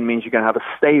turn means you're going to have a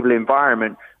stable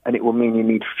environment and it will mean you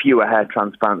need fewer hair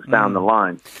transplants down the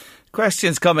line.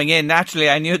 Questions coming in. Naturally,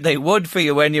 I knew they would for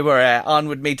you when you were on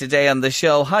with me today on the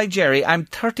show. Hi, Jerry. I'm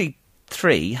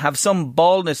 33, have some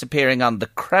baldness appearing on the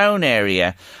crown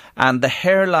area and the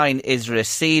hairline is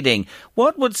receding.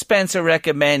 What would Spencer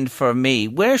recommend for me?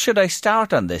 Where should I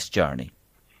start on this journey?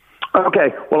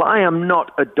 Okay, well, I am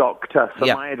not a doctor, so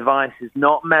my advice is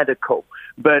not medical.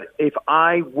 But if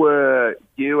I were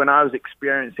you and I was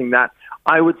experiencing that,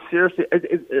 I would seriously,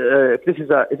 if this is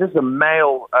a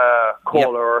male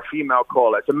caller or a female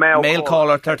caller? It's a male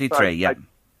caller 33,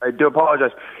 I do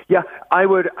apologise. Yeah, I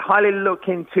would highly look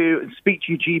into, speak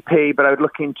to your GP, but I would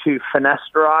look into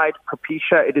finasteride,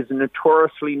 Propecia. It is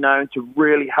notoriously known to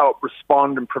really help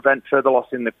respond and prevent further loss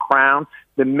in the crown,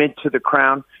 the mid to the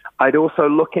crown. I'd also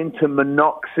look into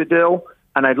minoxidil,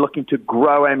 and I'd look into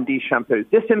Grow MD shampoo.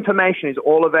 This information is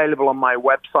all available on my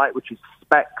website, which is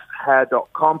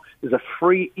spexhair.com. There's a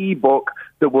free ebook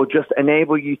that will just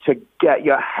enable you to get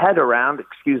your head around,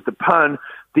 excuse the pun,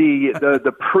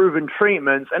 the proven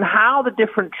treatments and how the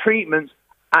different treatments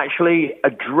actually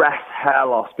address hair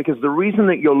loss. Because the reason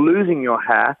that you're losing your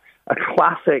hair, a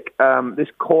classic, this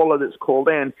caller that's called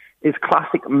in, is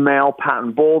classic male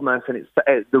pattern baldness. And it's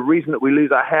the reason that we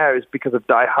lose our hair is because of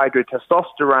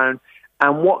dihydrotestosterone.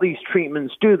 And what these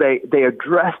treatments do, they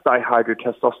address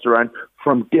dihydrotestosterone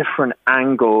from different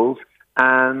angles.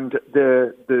 And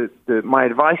my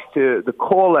advice to the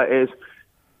caller is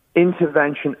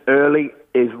intervention early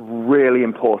is really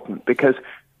important, because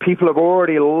people have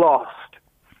already lost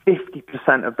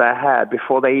 50% of their hair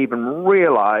before they even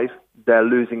realize they're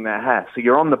losing their hair. So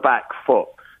you're on the back foot.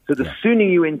 So the sooner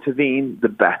you intervene, the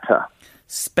better.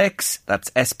 Specs,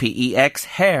 that's SPEX,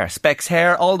 hair, Specs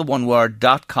Hair, all the one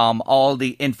word.com. All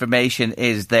the information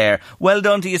is there. Well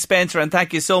done to you, Spencer, and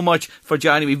thank you so much for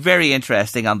joining me. Very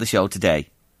interesting on the show today.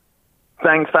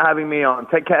 Thanks for having me on.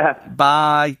 Take care.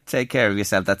 Bye. Take care of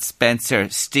yourself. That's Spencer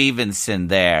Stevenson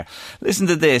there. Listen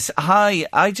to this. Hi,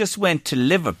 I just went to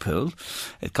Liverpool.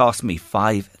 It cost me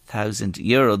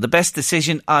 €5,000. The best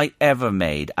decision I ever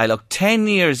made. I look 10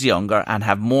 years younger and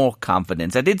have more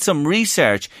confidence. I did some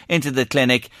research into the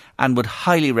clinic and would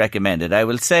highly recommend it. I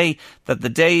will say that the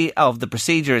day of the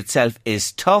procedure itself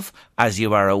is tough as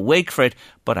you are awake for it,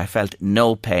 but I felt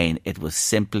no pain. It was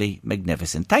simply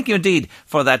magnificent. Thank you indeed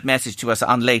for that message to us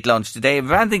on Late Lunch today. If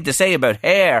you have anything to say about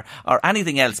hair or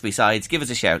anything else besides, give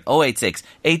us a shout. 086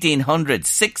 1800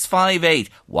 658.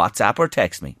 WhatsApp or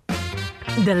text me.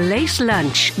 The Late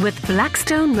Lunch with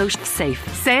Blackstone Motors Safe.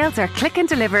 Sales are click and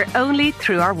deliver only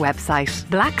through our website,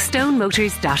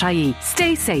 blackstonemotors.ie.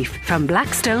 Stay safe from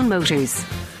Blackstone Motors.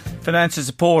 Financial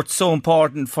support so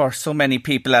important for so many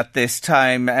people at this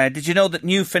time. Did you know that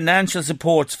new financial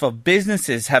supports for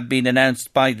businesses have been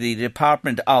announced by the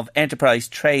Department of Enterprise,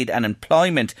 Trade and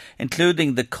Employment,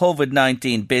 including the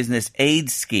COVID-19 Business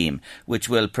Aid Scheme, which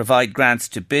will provide grants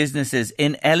to businesses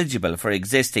ineligible for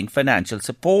existing financial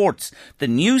supports. The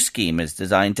new scheme is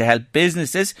designed to help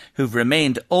businesses who've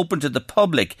remained open to the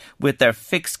public with their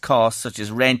fixed costs such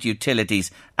as rent, utilities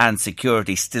and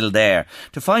security still there.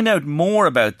 To find out more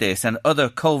about this and other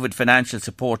COVID financial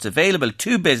supports available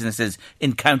to businesses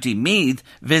in County Meath,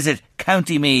 visit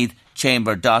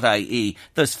countymeathchamber.ie.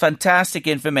 There's fantastic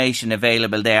information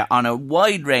available there on a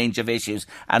wide range of issues,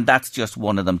 and that's just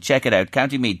one of them. Check it out,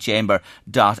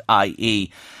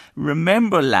 countymeathchamber.ie.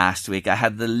 Remember last week I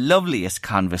had the loveliest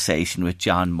conversation with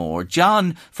John Moore.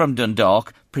 John from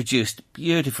Dundalk produced a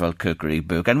beautiful cookery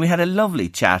book and we had a lovely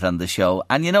chat on the show.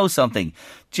 And you know something,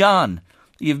 John,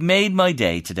 you've made my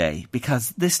day today because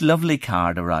this lovely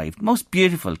card arrived. Most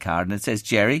beautiful card, and it says,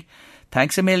 Jerry,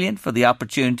 thanks a million for the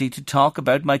opportunity to talk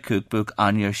about my cookbook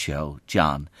on your show,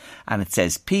 John. And it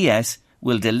says, P.S.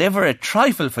 We'll deliver a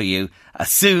trifle for you as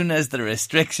soon as the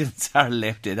restrictions are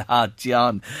lifted.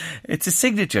 John, it's a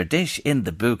signature dish in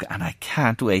the book and I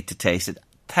can't wait to taste it.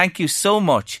 Thank you so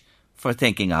much for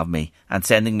thinking of me and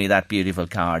sending me that beautiful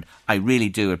card. I really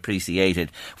do appreciate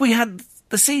it. We had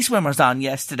the sea swimmers on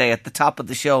yesterday at the top of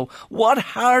the show. What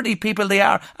hardy people they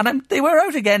are. And they were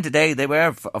out again today. They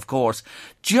were, of course.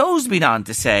 Joe's been on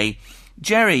to say,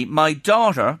 Jerry, my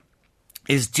daughter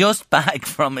is just back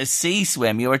from a sea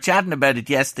swim. You were chatting about it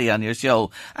yesterday on your show.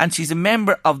 And she's a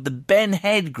member of the Ben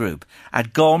Head group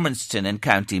at Gormanston in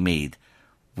County Meath.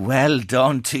 Well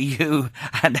done to you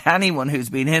and anyone who's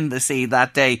been in the sea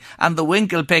that day, and the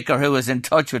winkle picker who was in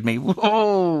touch with me.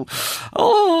 Whoa!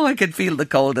 Oh, I can feel the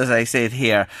cold as I sit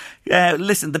here.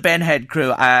 Listen, the Ben Head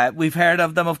crew, we've heard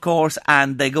of them, of course,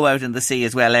 and they go out in the sea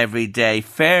as well every day.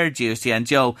 Fair duty, and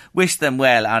Joe, wish them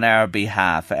well on our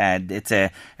behalf. And it's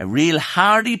a real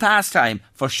hardy pastime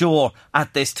for sure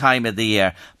at this time of the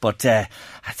year. But I'd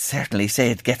certainly say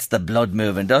it gets the blood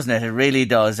moving, doesn't it? It really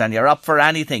does. And you're up for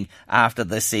anything after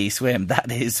the sea swim,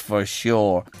 that is for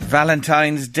sure.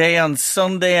 Valentine's Day on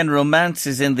Sunday and romance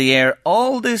is in the air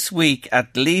all this week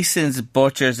at Gleason's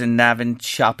Butchers in Navan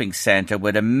Shopping Centre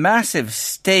with a massive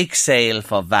steak sale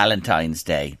for Valentine's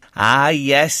Day. Ah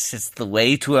yes, it's the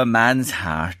way to a man's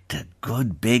heart, a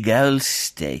good big old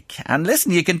steak. And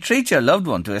listen, you can treat your loved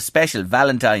one to a special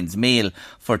Valentine's meal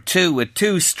for two with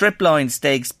 2 strip-loin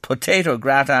steaks, potato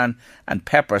gratin and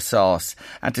pepper sauce.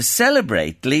 And to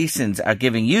celebrate, Gleason's are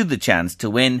giving you the chance to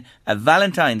win a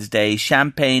Valentine's Day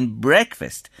champagne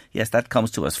breakfast. Yes, that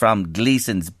comes to us from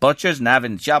Gleason's Butchers,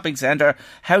 Navan Shopping Centre.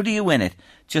 How do you win it?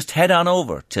 Just head on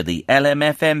over to the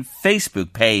LMFM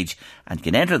Facebook page and you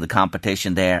can enter the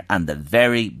competition there, and the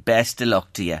very best of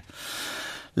luck to you.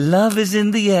 Love is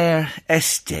in the air. A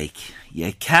steak.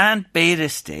 You can't beat a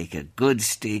steak. A good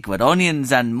steak with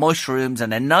onions and mushrooms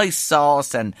and a nice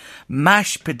sauce and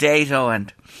mashed potato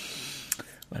and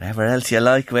whatever else you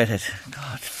like with it.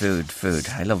 God, food.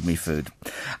 I love me food.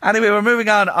 Anyway, we're moving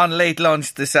on Late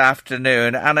Lunch this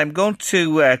afternoon, and I'm going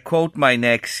to quote my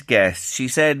next guest. She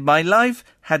said, my life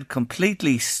had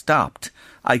completely stopped.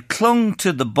 I clung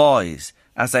to the boys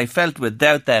as I felt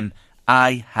without them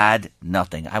I had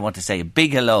nothing. I want to say a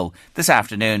big hello this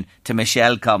afternoon to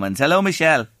Michelle Cummins. Hello,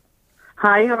 Michelle.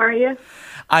 Hi, how are you?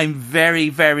 I'm very,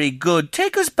 very good.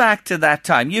 Take us back to that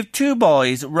time. You've 2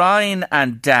 boys, Ryan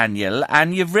and Daniel,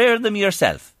 and you've reared them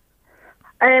yourself.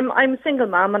 I'm a single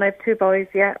mum and I have 2 boys,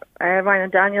 yeah. Ryan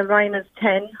and Daniel. Ryan is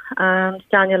 10 and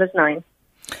Daniel is 9.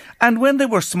 And when they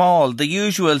were small, the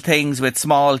usual things with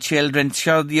small children,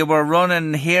 sure, you were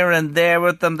running here and there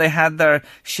with them. They had their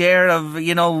share of,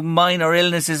 minor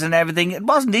illnesses and everything. It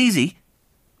wasn't easy.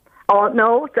 Oh,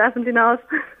 no, definitely not.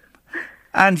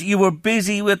 And you were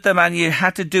busy with them and you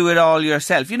had to do it all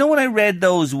yourself. You know, when I read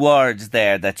those words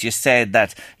there that you said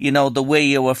that, the way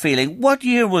you were feeling, what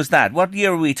year was that? What year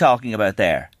were we talking about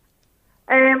there?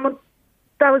 That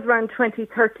was around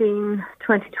 2013,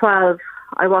 2012.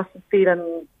 I wasn't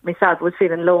feeling myself, I was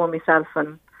feeling low on myself,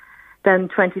 and then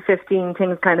 2015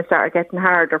 things kind of started getting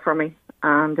harder for me,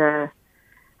 and I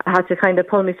had to kind of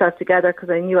pull myself together because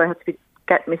I knew I had to be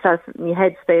getting myself in my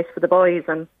headspace for the boys,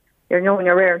 and when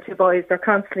you're rearing 2 boys, they're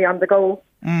constantly on the go.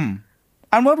 Mm.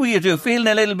 And what were you doing? Feeling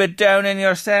a little bit down in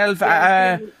yourself?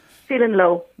 Yeah, feeling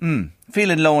low.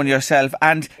 Feeling low in yourself.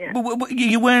 And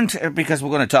you weren't, because we're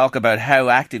going to talk about how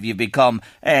active you've become,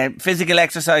 physical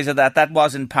exercise of that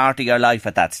wasn't part of your life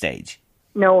at that stage?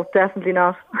 No, definitely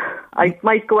not. I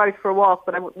might go out for a walk,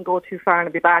 but I wouldn't go too far and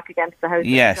I'd be back against the house.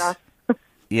 Yes.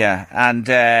 Yeah, and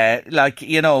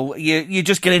you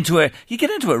just get into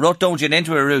a rut, don't you, and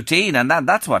into a routine, and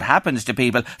that's what happens to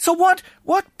people. So what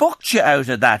bucked you out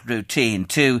of that routine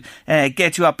to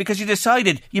get you up? Because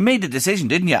you made the decision,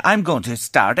 didn't you? I'm going to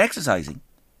start exercising.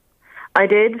 I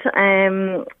did.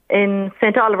 In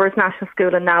St Oliver's National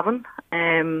School in Navan,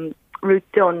 Ruth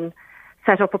Dunn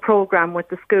set up a programme with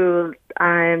the school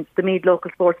and the Meath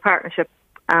Local Sports Partnership,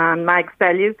 and Mags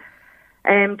Bellew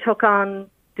took on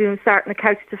starting a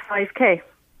couch to 5k,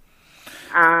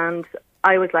 and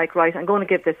I was like, right, I'm going to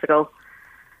give this a go.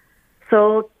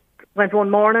 So went one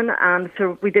morning, and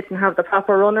we didn't have the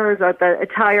proper runners or the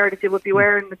attire that you would be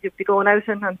wearing that you'd be going out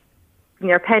in, and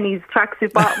your pennies,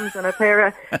 tracksuit bottoms, and a pair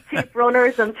of cheap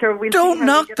runners. I'm sure we'll don't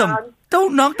knock them.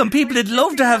 Don't knock them. People would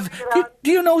love to have.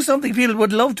 Do you know something? People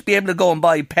would love to be able to go and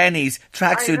buy pennies,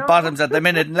 tracksuit bottoms at the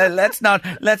minute. Let's not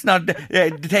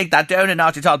take that down a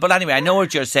notch at all. But anyway, I know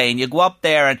what you're saying. You go up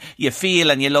there and you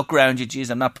feel and you look around you. Geez,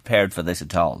 I'm not prepared for this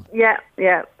at all. Yeah.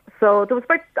 So there was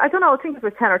about, I don't know, I think it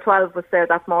was 10 or 12 was there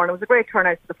that morning. It was a great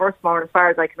turnout for the first morning, as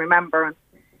far as I can remember. And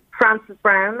Frances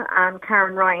Brown and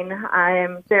Karen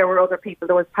Ryan, there were other people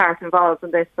that was part involved in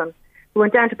this, and we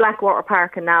went down to Blackwater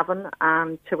Park in Navan,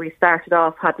 and we started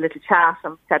off, had a little chat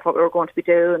and said what we were going to be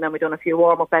doing, and then we done a few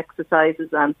warm-up exercises,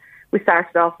 and we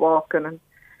started off walking, and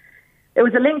it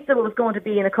was a link that was going to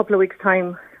be in a couple of weeks'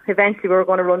 time. Eventually we were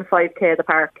going to run 5k at the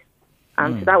park,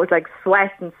 and so that was like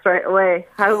sweating straight away.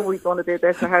 How are we going to do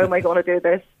this, or how am I going to do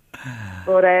this?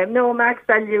 But no, Mags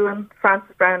Bellew and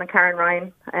Frances Brown and Karen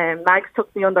Ryan. Mags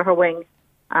took me under her wing,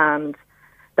 and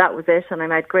that was it. And I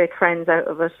made great friends out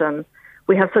of it, and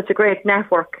we have such a great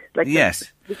network.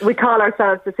 Yes, we call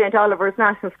ourselves the St Oliver's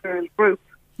National School Group.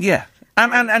 Yeah.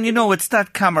 And you know, it's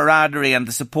that camaraderie and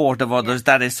the support of others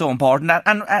that is so important,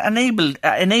 and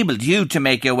enabled you to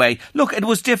make your way. Look, it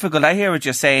was difficult. I hear what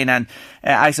you're saying, and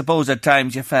I suppose at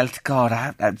times you felt,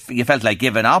 you felt like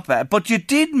giving up. But you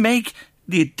did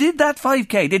that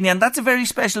 5k, didn't you? And that's a very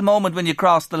special moment when you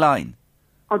crossed the line.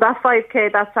 Oh, that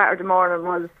 5k that Saturday morning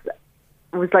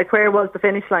was like, where was the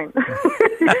finish line?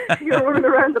 You're running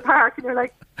around the park and you're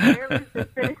like, where is the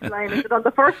finish line? Is it on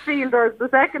the first field or the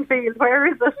second field? Where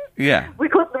is it? Yeah. We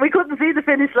couldn't see the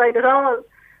finish line at all.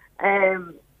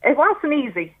 It wasn't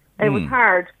easy. It was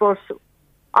hard, but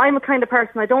I'm a kind of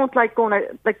person, I don't like going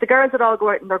out, like the girls that all go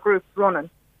out in their groups running,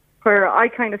 where I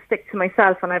kind of stick to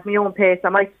myself and I have my own pace. I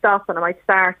might stop and I might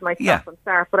start, and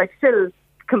start, but I still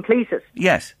complete it.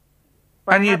 Yes.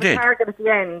 When and I you did. When I have a target at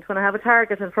the end, when I have a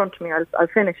target in front of me, I'll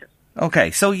finish it.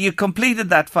 Okay, so you completed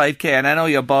that 5k, and I know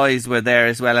your boys were there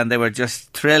as well, and they were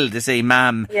just thrilled to see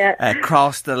Mam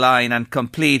cross the line and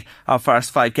complete our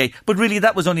first 5k. But really,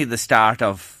 that was only the start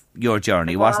of your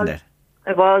journey, wasn't it?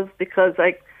 It was, because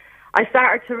I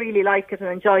started to really like it and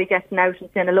enjoy getting out and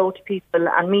saying hello to people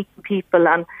and meeting people.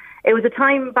 And it was a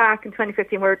time back in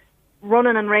 2015 where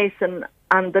running and racing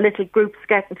and the little groups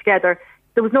getting together,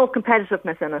 there was no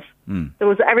competitiveness in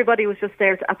it. Everybody was just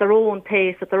there at their own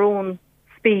pace, at their own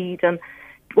speed, and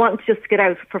wanting just to get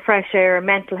out for fresh air,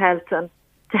 mental health, and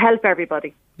to help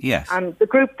everybody. Yes. And the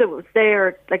group that was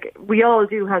there, like, we all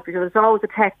do help each other. There's always a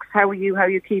text, how are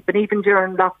you keep, and even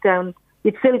during lockdown,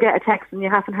 you'd still get a text and you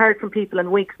haven't heard from people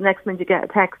in weeks. Next minute you get a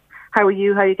text, how are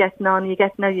you getting on,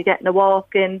 are you getting a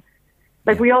walk in.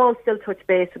 Like, we all still touch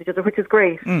base with each other, which is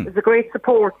great. It's a great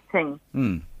support thing.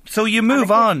 So you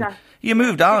move on. You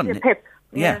moved on.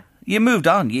 Yeah. You moved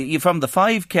on. You from the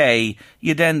 5k,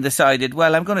 you then decided,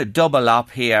 well, I'm going to double up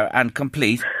here and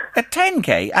complete a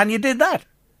 10k, and you did that.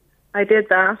 I did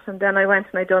that, and then I went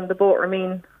and I done the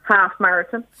Bohermeen half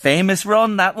marathon. Famous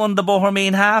run, that one, the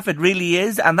Bohermeen half. It really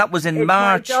is, and that was in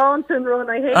March. It's my daunting run,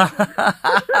 I hate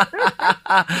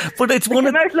it. But it's one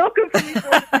of... They came out looking for me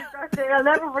that day. I'll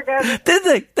never forget it. Did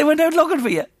they? They went out looking for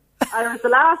you? I was the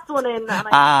last one in, and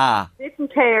I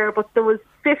didn't care, but there was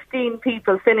 15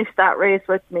 people finished that race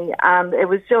with me, and it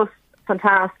was just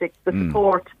fantastic, the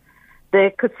support.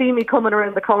 They could see me coming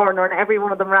around the corner, and every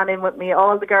one of them ran in with me.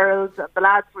 All the girls and the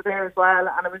lads were there as well,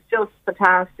 and it was just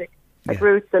fantastic. Like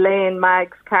Ruth, Elaine,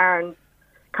 Mags, Karen,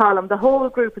 Colm, the whole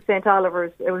group of St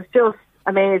Oliver's. It was just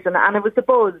amazing, and it was the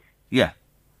buzz. Yeah.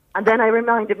 And then I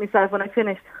reminded myself when I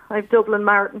finished, I've Dublin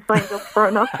Marathon signed up for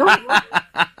an October.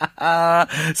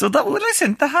 So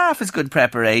listen, the half is good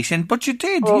preparation, but you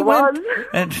did. Oh, you went.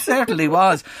 It certainly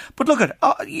was. But look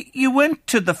you went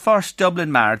to the first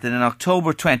Dublin Marathon in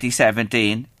October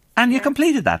 2017, and you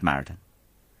completed that marathon.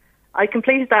 I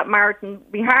completed that marathon.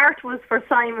 My heart was for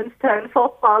Simonstown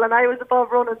football, and I was above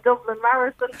running Dublin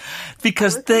Marathon.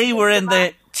 Because they were in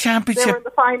the championship they were in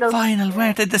the final,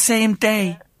 weren't they, the same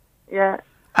day? Yeah.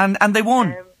 And they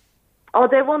won. Oh,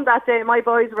 they won that day. My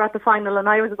boys were at the final and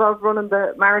I was above running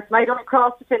the marathon. I'd only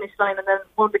crossed the finish line and then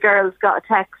one of the girls got a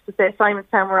text to say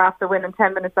Simonstown were after winning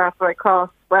 10 minutes after I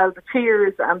crossed. Well, the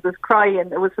cheers and the crying,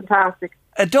 it was fantastic.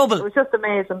 A double. It was just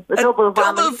amazing. A double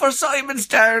for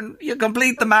Simonstown. You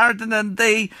complete the marathon and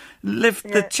they lift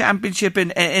the championship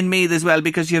in Meath as well,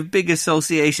 because you have big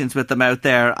associations with them out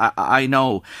there, I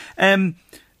know.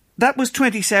 That was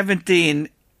 2017.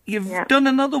 You've done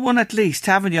another one at least,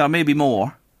 haven't you, or maybe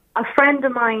more? A friend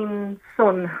of mine's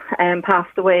son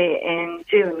passed away in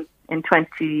June in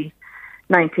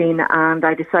 2019, and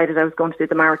I decided I was going to do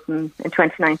the marathon in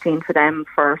 2019 for them,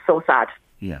 for So Sad,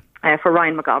 for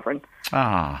Ryan McGovern.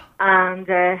 And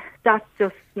that's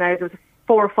just now, there was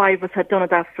 4 or 5 of us had done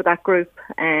it for that group.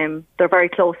 They're very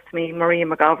close to me, Maria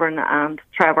McGovern and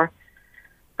Trevor.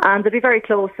 And they'd be very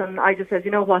close, and I just said,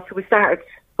 you know what, so we started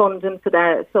funding for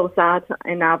the So Sad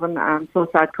in Navan and So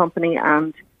Sad Company,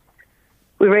 and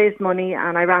we raised money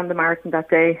and I ran the marathon that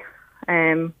day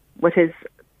with his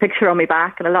picture on my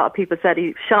back, and a lot of people said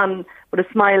he shone with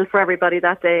a smile for everybody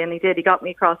that day, and he did. He got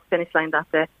me across the finish line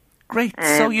that day. Great.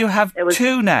 So you have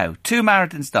 2 now, 2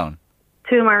 marathons done.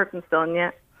 2 marathons done,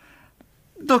 yeah.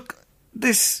 Look,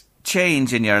 this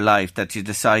change in your life that you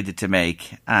decided to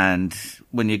make, and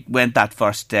when you went that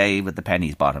first day with the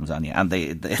pennies bottoms on you and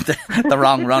the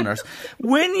wrong runners,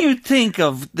 when you think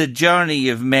of the journey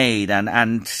you've made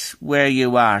and where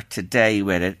you are today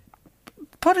with it,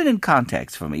 put it in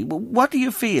context for me. What do you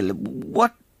feel?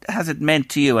 What has it meant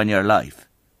to you in your life?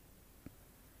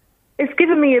 It's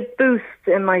given me a boost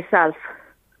in myself.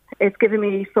 It's given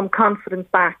me some confidence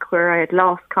back where I had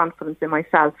lost confidence in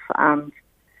myself, and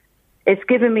it's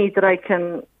given me that I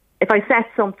can, if I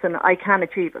set something, I can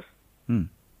achieve it.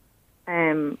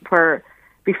 Where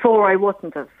before I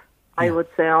wouldn't have. I would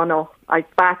say, oh no,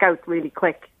 I'd back out really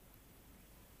quick.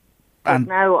 But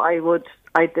now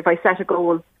if I set a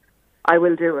goal, I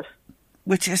will do it.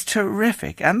 Which is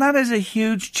terrific. And that is a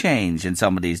huge change in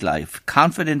somebody's life.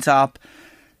 Confidence up,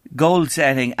 goal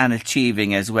setting and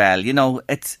achieving as well. You know,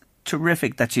 it's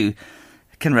terrific that you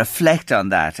can reflect on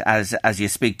that as you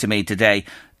speak to me today.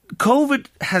 COVID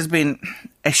has been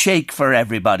a shake for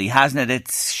everybody, hasn't it?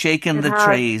 It's shaken the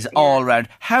trees all around.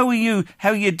 How are you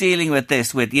dealing with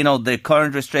this, with, you know, the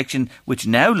current restriction, which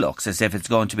now looks as if it's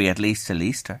going to be at least till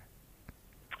Easter?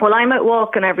 Well, I'm out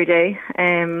walking every day.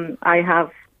 I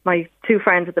have my 2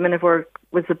 friends at the minute was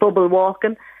the bubble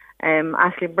walking,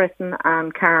 Aisling Britton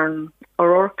and Karen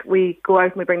O'Rourke. We go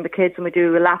out and we bring the kids and we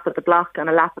do a lap at the block and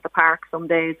a lap at the park some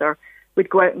days, or we'd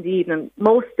go out in the evening.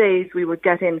 Most days we would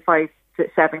get in 5 to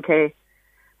 7k.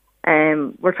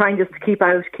 We're trying just to keep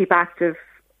out, keep active.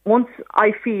 Once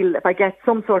I feel if I get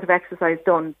some sort of exercise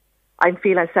done, I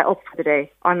feel I'm set up for the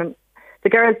day. And the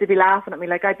girls would be laughing at me,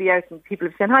 like I'd be out and people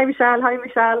would be saying, hi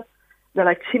Michelle. They're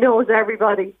like, she knows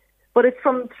everybody. But it's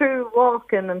from through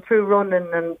walking and through running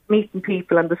and meeting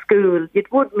people and the school. You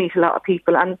would meet a lot of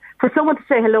people. And for someone to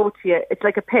say hello to you, it's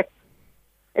like a pip.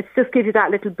 It just gives you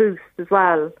that little boost as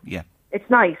well. Yeah. It's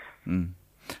nice.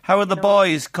 How are the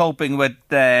boys coping with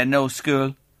no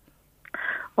school?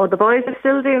 Oh, the boys are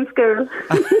still doing school.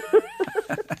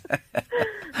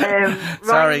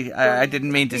 Sorry, I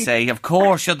didn't mean to say. Of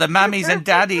course, the mammies and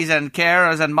daddies and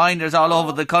carers and minders all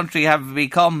over the country have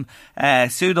become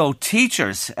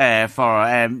pseudo-teachers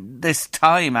for this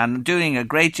time and doing a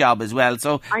great job as well.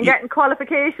 So I'm getting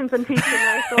qualifications in teaching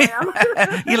now, so I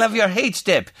am. You'll have your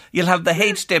HDIP. You'll have the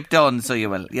HDIP done, so you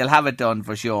will. You'll have it done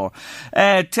for sure.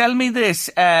 Tell me this.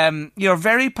 You're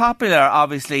very popular,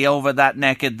 obviously, over that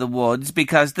neck of the woods,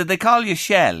 because did they call you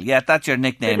Shell? Yeah, that's your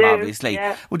nickname, obviously.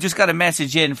 Yeah. We just got a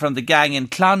message in from the gang in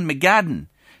Clonmagadden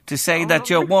to say that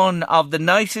you're one of the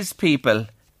nicest people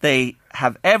they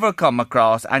have ever come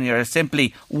across, and you're a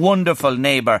simply wonderful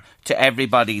neighbour to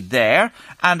everybody there.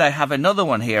 And I have another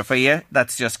one here for you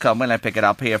that's just come. When I pick it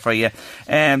up here for you,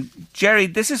 Jerry,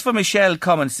 this is for Michelle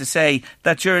Cummins to say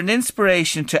that you're an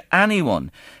inspiration to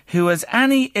anyone who has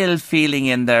any ill feeling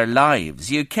in their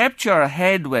lives. You kept your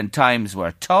head when times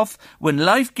were tough. When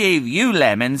life gave you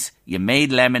lemons, you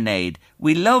made lemonade.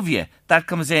 We love you. That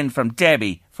comes in from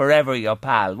Debbie, forever your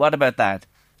pal. What about that?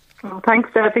 Oh, thanks,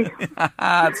 Debbie.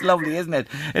 It's lovely, isn't it?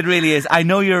 It really is. I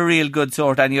know you're a real good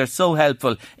sort and you're so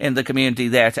helpful in the community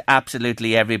there to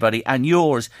absolutely everybody, and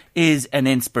yours is an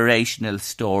inspirational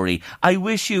story. I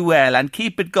wish you well and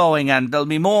keep it going, and there'll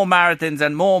be more marathons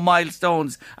and more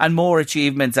milestones and more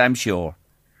achievements, I'm sure.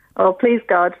 Oh, please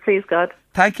God, please God.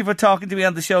 Thank you for talking to me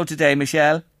on the show today,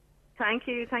 Michelle. Thank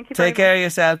you. Take care of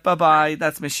yourself. Bye-bye.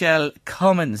 That's Michelle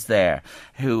Cummins there,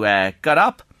 who got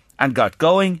up and got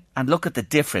going, and look at the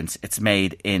difference it's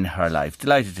made in her life.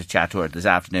 Delighted to chat to her this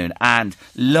afternoon, and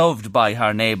loved by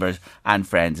her neighbours and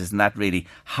friends. Isn't that really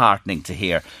heartening to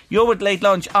hear? You're with Late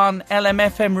Lunch on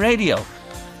LMFM Radio.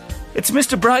 It's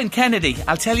Mr. Brian Kennedy.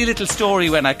 I'll tell you a little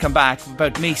story when I come back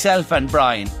about myself and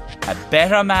Brian. A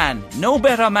better man. No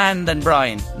better man than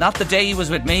Brian. Not the day he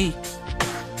was with me.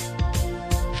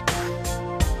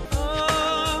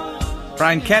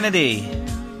 Brian Kennedy.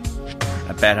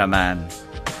 A better man.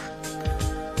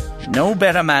 No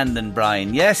better man than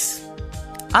Brian. Yes,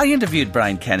 I interviewed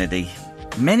Brian Kennedy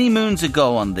many moons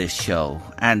ago on this show,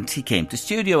 and he came to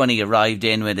studio and he arrived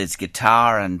in with his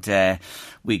guitar, and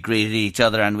we greeted each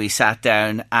other and we sat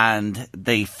down and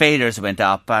the faders went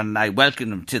up and I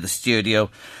welcomed him to the studio,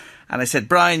 and I said,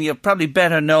 Brian, you're probably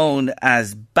better known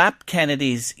as Bap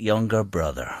Kennedy's younger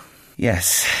brother.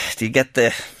 Yes, do you get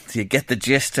the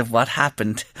gist of what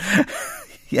happened?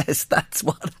 Yes, that's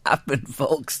what happened,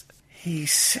 folks.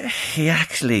 He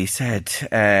actually said,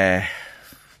 no,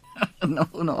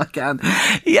 I can't.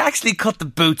 He actually cut the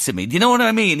boots of me. Do you know what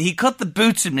I mean? He cut the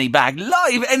boots of me back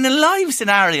live, in a live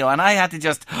scenario, and I had to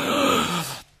just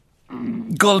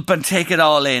gulp and take it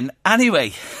all in.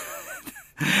 Anyway,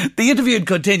 the interview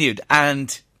continued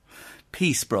and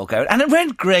peace broke out. And it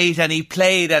went great, and he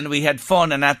played and we had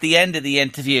fun, and at the end of the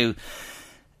interview,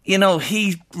 you know,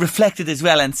 he reflected as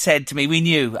well and said to me,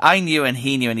 I knew and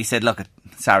he knew, and he said, look,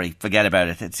 sorry, forget about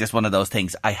it. It's just one of those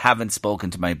things. I haven't spoken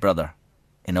to my brother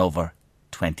in over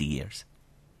 20 years.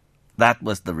 That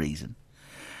was the reason.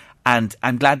 And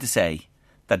I'm glad to say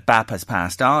that Bap has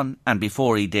passed on, and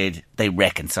before he did, they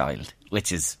reconciled,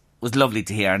 which was lovely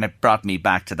to hear, and it brought me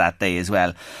back to that day as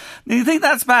well. Do you think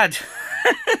that's bad?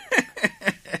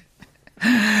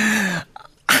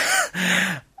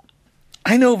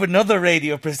 I know of another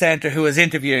radio presenter who was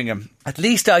interviewing him. At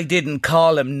least I didn't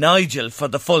call him Nigel for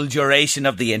the full duration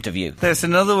of the interview. There's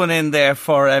another one in there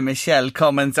for Michelle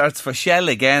Cummins. It's for Shell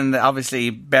again,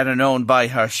 obviously better known by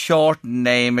her shortened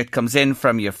name. It comes in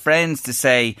from your friends to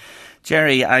say,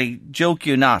 Jerry, I joke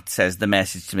you not, says the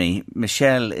message to me.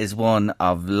 Michelle is one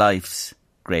of life's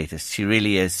greatest. She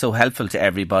really is so helpful to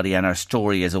everybody, and her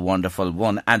story is a wonderful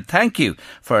one. And thank you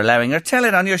for allowing her to tell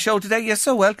it on your show today. You're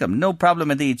so welcome. No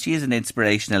problem indeed. She is an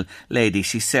inspirational lady.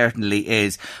 She certainly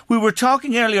is. We were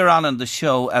talking earlier on the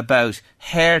show about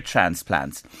hair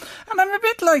transplants, and I'm a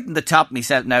bit light in the top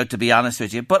myself now, to be honest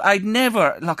with you, but I'd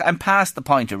never, look, I'm past the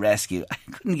point of rescue. I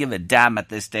couldn't give a damn at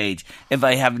this stage if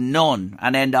I have none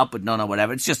and end up with none or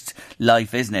whatever. It's just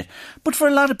life, isn't it? But for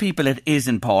a lot of people it is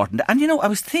important. And you know, I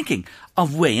was thinking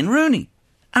of Wayne Rooney,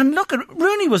 and look,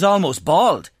 Rooney was almost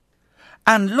bald,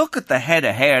 and look at the head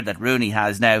of hair that Rooney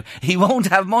has now. He won't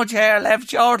have much hair left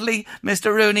shortly,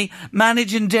 Mr. Rooney,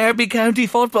 managing Derby County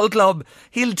Football Club.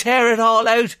 He'll tear it all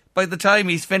out by the time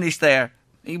he's finished there.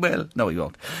 He will. No, he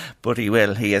won't. But he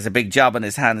will. He has a big job on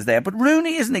his hands there. But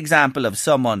Rooney is an example of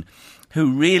someone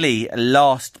who really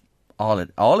lost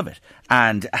all of it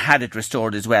and had it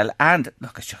restored as well. And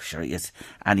look, sure he has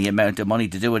any amount of money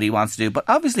to do what he wants to do, but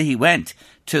obviously he went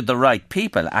to the right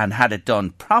people and had it done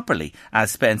properly,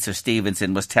 as Spencer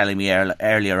Stevenson was telling me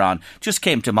earlier on. Just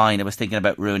came to mind. I was thinking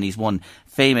about Rooney's one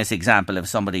famous example of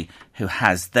somebody who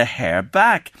has the hair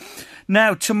back.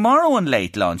 Now, tomorrow on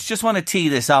Late Lunch, just want to tee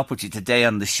this up with you today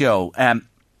on the show.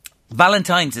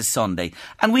 Valentine's is Sunday,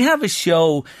 and we have a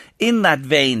show in that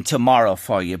vein tomorrow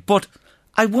for you, but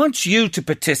I want you to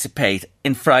participate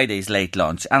in Friday's Late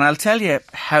Lunch, and I'll tell you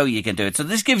how you can do it. So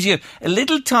this gives you a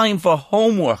little time for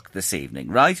homework this evening,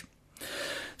 right?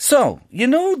 So, you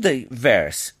know the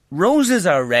verse, roses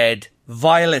are red,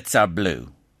 violets are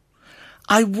blue.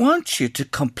 I want you to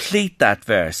complete that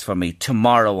verse for me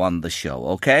tomorrow on the show,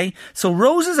 okay? So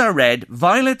roses are red,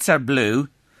 violets are blue.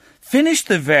 Finish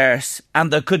the verse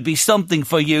and there could be something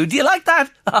for you. Do you like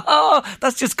that? Oh,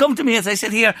 that's just come to me as I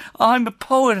sit here. Oh, I'm a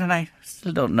poet and I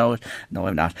still don't know it. No,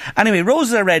 I'm not. Anyway,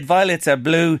 roses are red, violets are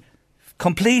blue.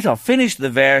 Complete or finish the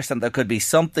verse and there could be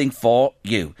something for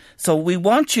you. So we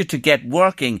want you to get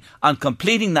working on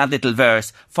completing that little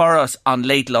verse for us on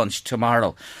Late Lunch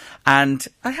tomorrow. And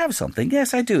I have something,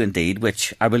 yes I do indeed,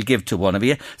 which I will give to one of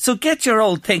you. So get your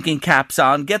old thinking caps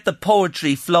on, get the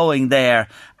poetry flowing there,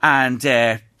 and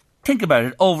think about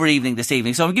it over evening this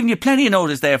evening. So I'm giving you plenty of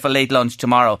notice there for Late Lunch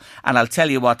tomorrow, and I'll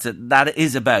tell you what that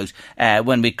is about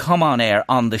when we come on air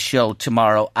on the show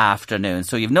tomorrow afternoon.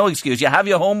 So you've no excuse. You have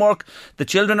your homework. The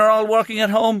children are all working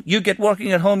at home. You get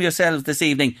working at home yourselves this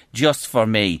evening just for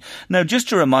me. Now, just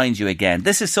to remind you again,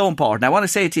 this is so important. I want to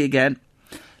say it to you again.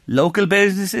 Local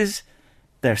businesses,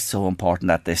 they're so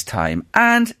important at this time.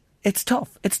 And It's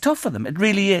tough. It's tough for them. It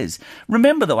really is.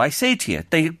 Remember, though, I say to you,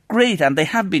 they're great, and they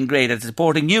have been great at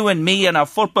supporting you and me and our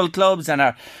football clubs and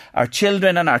our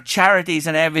children and our charities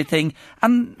and everything.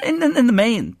 And in the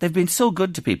main, they've been so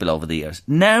good to people over the years.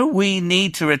 Now we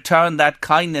need to return that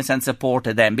kindness and support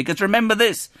to them. Because remember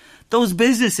this, those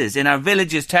businesses in our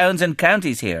villages, towns and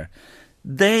counties here,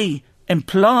 they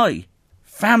employ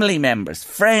family members,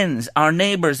 friends, our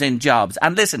neighbours in jobs.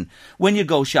 And listen, when you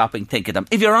go shopping, think of them.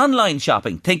 If you're online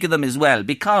shopping, think of them as well,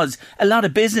 because a lot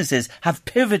of businesses have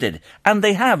pivoted, and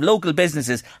local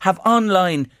businesses have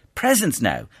online presence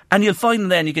now, and you'll find them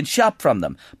there and you can shop from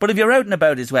them. But if you're out and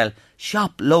about as well,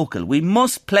 shop local. We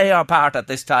must play our part at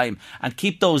this time and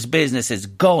keep those businesses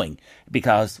going,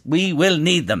 because we will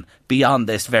need them beyond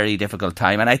this very difficult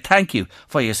time. And I thank you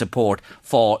for your support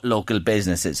for local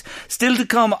businesses. Still to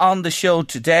come on the show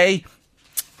today,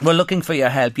 we're looking for your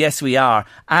help. Yes, we are.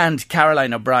 And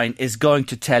Caroline O'Brien is going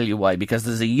to tell you why, because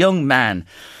there's a young man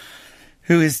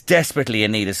who is desperately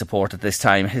in need of support at this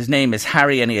time. His name is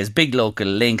Harry, and he has big local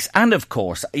links. And of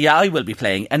course, I will be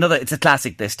playing it's a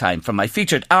classic this time, from my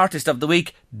featured artist of the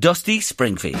week, Dusty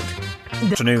Springfield.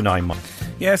 Afternoon, I'm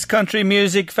Yes, country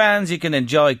music fans, you can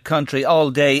enjoy country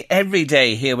all day, every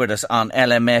day here with us on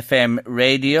LMFM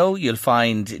radio. You'll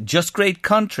find Just Great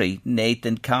Country,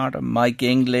 Nathan Carter, Mike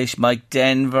English, Mike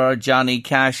Denver, Johnny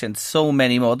Cash, and so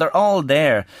many more. They're all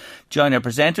there. Join our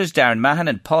presenters, Darren Mahan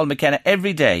and Paul McKenna,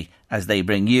 every day as they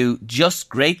bring you Just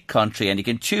Great Country. And you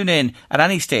can tune in at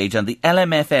any stage on the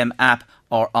LMFM app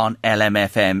or on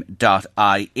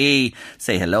lmfm.ie.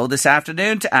 Say hello this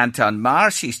afternoon to Anton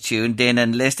Marsh. She's tuned in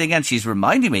and listening, and she's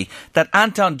reminding me that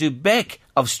Anton Dubek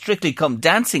of Strictly Come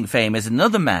Dancing fame is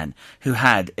another man who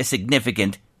had a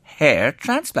significant hair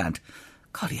transplant.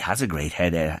 God, he has a great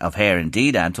head of hair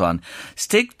indeed, Anton.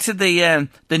 Stick to the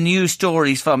news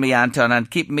stories for me, Anton,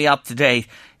 and keep me up to date.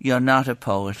 You're not a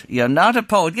poet. You're not a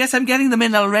poet. Yes, I'm getting them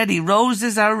in already.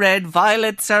 Roses are red,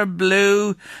 violets are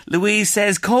blue. Louise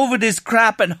says COVID is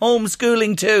crap and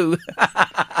homeschooling too.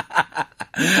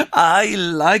 I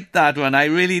like that one. I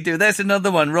really do. There's another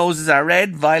one. Roses are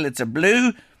red, violets are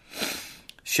blue.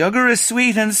 Sugar is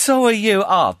sweet and so are you.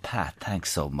 Oh, Pat,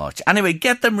 thanks so much. Anyway,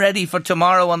 get them ready for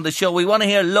tomorrow on the show. We want to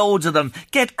hear loads of them.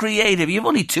 Get creative. You've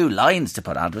only 2 lines to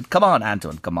put onto it. Come on,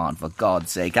 Anton, come on, for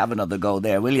God's sake. Have another go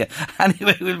there, will you?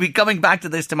 Anyway, we'll be coming back to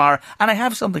this tomorrow. And I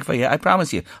have something for you, I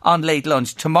promise you, on Late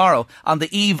Lunch tomorrow, on the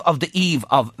eve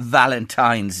of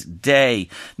Valentine's Day.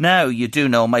 Now, you do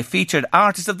know my featured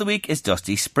artist of the week is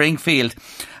Dusty Springfield.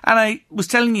 And I was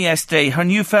telling you yesterday, her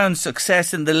newfound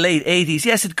success in the late 80s,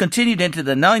 yes, it continued into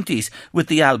the 90s with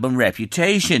the album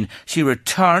Reputation. She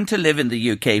returned to live in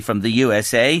the UK from the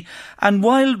USA, and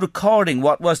while recording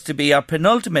what was to be her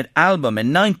penultimate album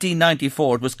in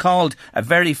 1994, it was called A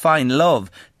Very Fine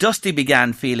Love, Dusty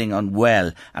began feeling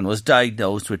unwell and was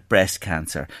diagnosed with breast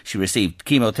cancer. She received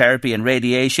chemotherapy and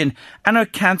radiation, and her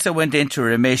cancer went into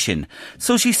remission.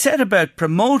 So she set about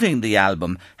promoting the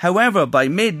album. However, by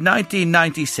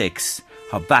mid-1996,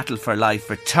 her battle for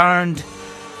life returned,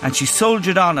 and she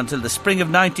soldiered on until the spring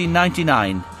of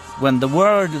 1999, when the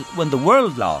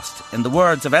world lost, in the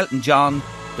words of Elton John,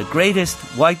 the greatest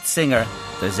white singer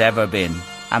there's ever been.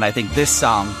 And I think this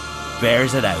song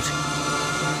bears it out.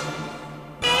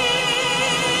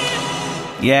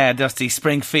 Yeah, Dusty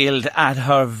Springfield at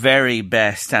her very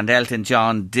best. And Elton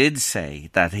John did say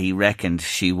that he reckoned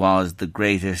she was the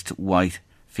greatest white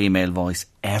female voice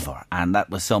ever. And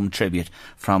that was some tribute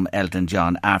from Elton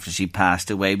John after she passed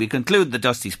away. We conclude the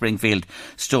Dusty Springfield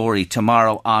story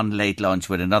tomorrow on Late Lunch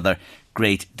with another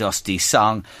great Dusty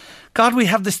song. God, we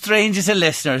have the strangest of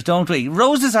listeners, don't we?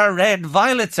 Roses are red,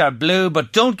 violets are blue,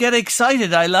 but don't get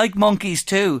excited. I like monkeys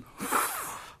too.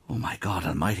 Oh my God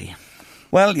almighty.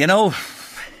 Well, you know,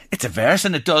 it's a verse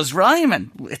and it does rhyme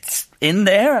and it's in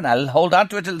there, and I'll hold on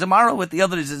to it till tomorrow with the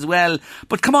others as well.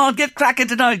 But come on, get cracking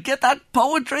tonight. Get that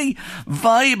poetry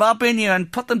vibe up in you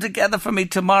and put them together for me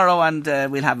tomorrow, and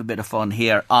we'll have a bit of fun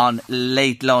here on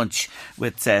Late Lunch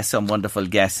with some wonderful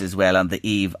guests as well on the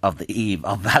eve of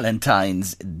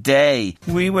Valentine's Day.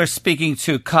 We were speaking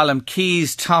to Colm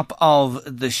Keys, top of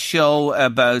the show,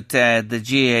 about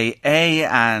the GAA,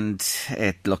 and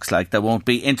it looks like there won't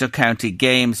be inter-county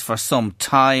games for some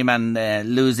time, and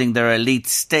losing their elite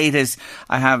status.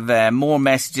 I have more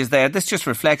messages there. This just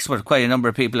reflects what quite a number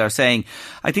of people are saying.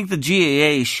 I think the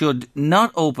GAA should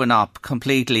not open up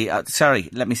completely.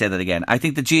 Let me say that again. I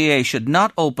think the GAA should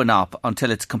not open up until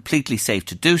it's completely safe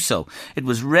to do so. It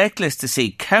was reckless to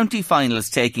see county finals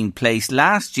taking place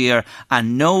last year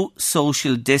and no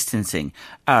social distancing.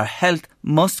 Our health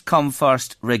must come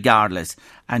first regardless.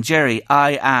 And Jerry,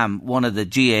 I am one of the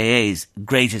GAA's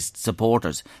greatest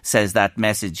supporters, says that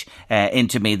message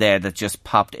into me there that just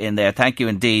popped in there. Thank you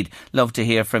indeed. Love to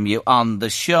hear from you on the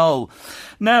show.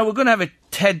 Now we're going to have a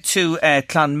head to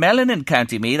Clonmellon in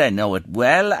County Meath. I know it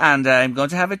well, and I'm going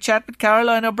to have a chat with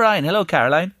Caroline O'Brien. Hello,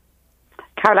 Caroline.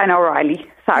 Caroline O'Reilly.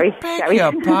 Sorry. Beg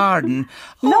your pardon.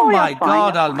 No, oh my fine,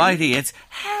 God Almighty! It's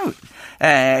how.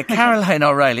 Caroline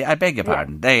O'Reilly, I beg your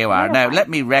pardon. There you are. Now, let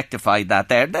me rectify that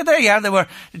there. There you are. They were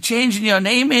changing your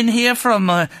name in here from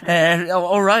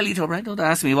O'Reilly to O'Reilly. Don't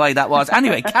ask me why that was.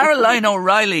 Anyway, Caroline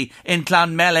O'Reilly in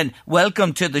Clonmellon,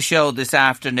 welcome to the show this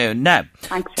afternoon. Now,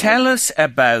 tell us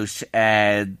about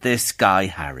this guy,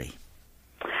 Harry.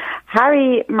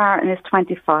 Harry Martin is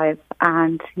 25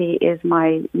 and he is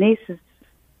my niece's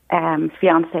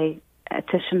fiancé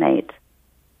to Sinead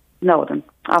Snowden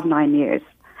of 9 years.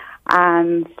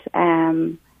 And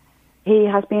he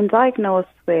has been diagnosed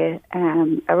with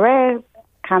a rare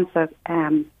cancer,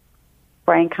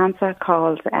 brain cancer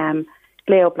called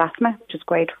glioblastoma, which is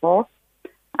grade 4.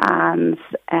 And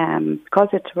because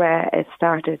it's rare, it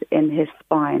started in his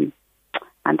spine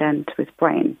and then to his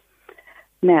brain.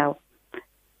 Now,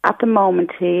 at the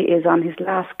moment, he is on his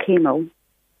last chemo,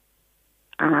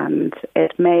 and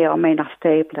it may or may not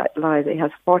stabilise. He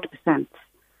has 40%.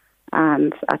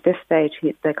 And at this stage,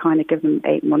 they kind of give him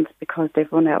 8 months because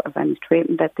they've run out of any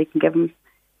treatment that they can give him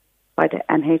by the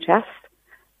NHS.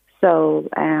 So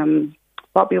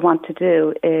what we want to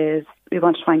do is we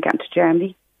want to try and get into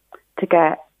Germany to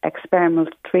get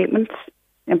experimental treatments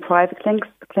in private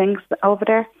clinics over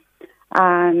there.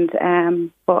 And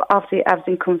but obviously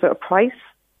everything comes with a price,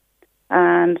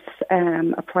 and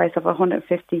a price of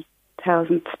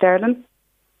 150,000 sterling.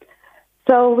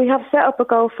 So we have set up a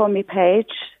GoFundMe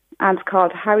page, and it's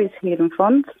called Harry's Healing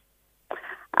Fund,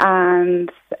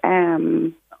 and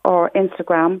or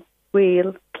Instagram,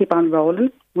 Wheel Keep On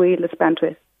Rolling. Wheel is spelled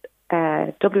with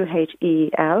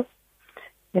WHEL,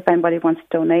 if anybody wants to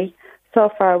donate. So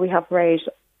far we have raised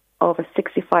over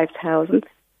 65,000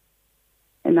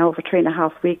 in over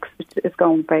 3.5 weeks, which is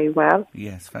going very well.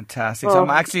 Yes, fantastic. So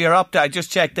actually you're up to, I just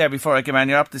checked there before I came in,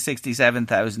 you're up to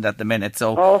 67,000 at the minute.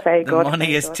 So very good. The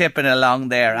money is tipping along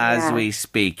there as we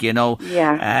speak, you know.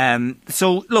 Yeah.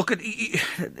 So look,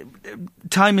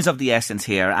 time is of the essence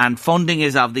here, and funding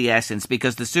is of the essence,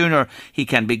 because the sooner he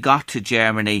can be got to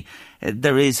Germany,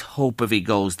 there is hope if he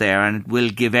goes there, and it will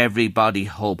give everybody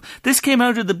hope. This came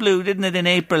out of the blue, didn't it, in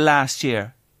April last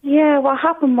year? Yeah, what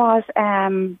happened was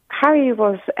Harry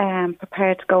was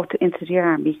prepared to go into the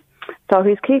army. So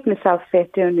he's keeping himself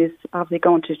fit, doing his, obviously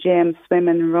going to gym,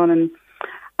 swimming and running.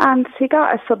 And he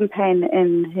got a sudden pain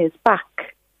in his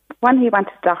back. When he went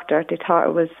to the doctor, they thought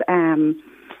it was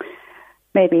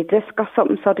maybe a disc or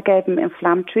something, so they gave him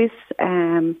inflammatories.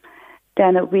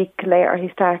 Then a week later, he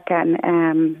started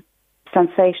getting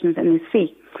sensations in his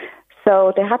feet.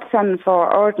 So they had to send him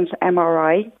for urgent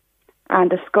MRI, and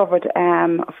discovered a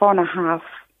 4.5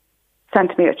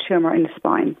 centimetre tumour in the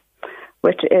spine,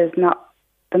 which is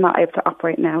they're not able to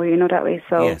operate now, you know that way.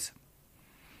 So yes.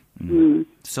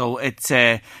 So it's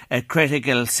a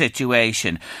critical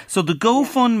situation. So the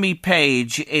GoFundMe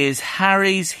page is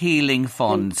Harry's Healing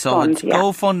Fund. So it's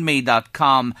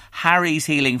GoFundMe.com, Harry's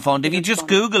Healing Fund. If you just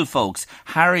Google, folks,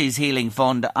 Harry's Healing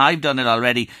Fund, I've done it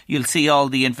already, you'll see all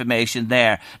the information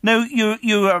there. Now,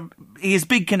 he has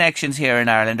big connections here in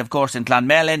Ireland, of course, in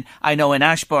Clonmellon, I know in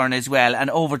Ashbourne as well, and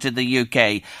over to the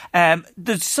UK.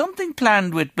 There's something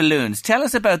planned with balloons. Tell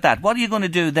us about that. What are you going to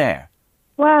do there?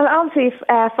 Well, obviously,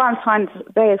 Valentine's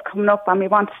Day is coming up, and we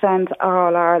want to send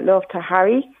all our love to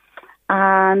Harry.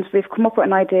 And we've come up with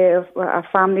an idea of a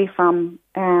family from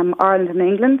Ireland and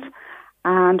England.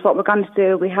 And what we're going to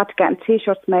do, we had to get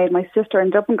T-shirts made. My sister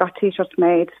in Dublin got T-shirts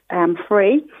made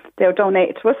free. They were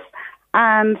donated to us.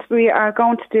 And we are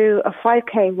going to do a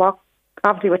 5K walk.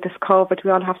 Obviously, with this COVID,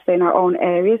 we all have to stay in our own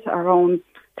areas, our own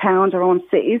towns, our own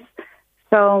cities.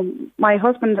 So my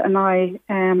husband and I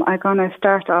are going to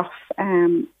start off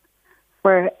our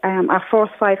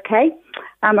first 5K,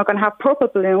 and we're going to have purple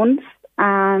balloons,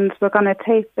 and we're going to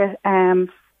take it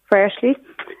freshly,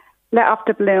 let off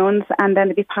the balloons, and then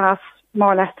it'll be passed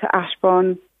more or less to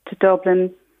Ashbourne, to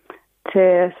Dublin,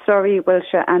 to Surrey,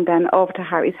 Wiltshire, and then over to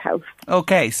Harry's house.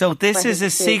 Okay, so this is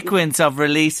a sequence of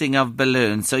releasing of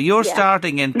balloons. So you're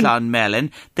starting in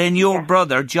Clonmellon, then your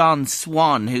brother, John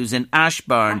Swan, who's in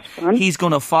Ashbourne, he's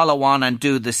going to follow on and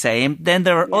do the same. Then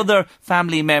there are other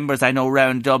family members I know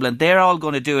around Dublin. They're all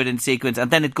going to do it in sequence,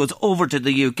 and then it goes over to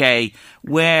the UK,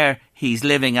 where he's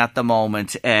living at the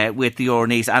moment with your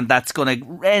niece, and that's going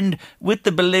to end with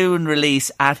the balloon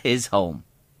release at his home.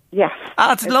 Yes.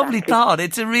 It's a lovely thought.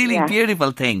 It's a really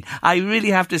beautiful thing. I really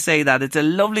have to say that. It's a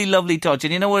lovely, lovely touch.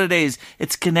 And you know what it is?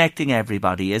 It's connecting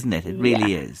everybody, isn't it? It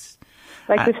really is.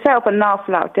 Like they've set up an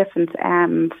awful lot of different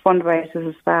fundraisers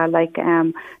as well. Like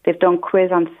they've done quiz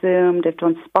on Zoom, they've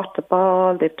done spot the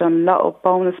ball, they've done lotto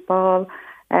bonus ball,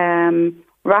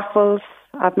 raffles.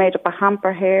 I've made up a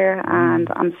hamper here and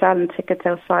I'm selling tickets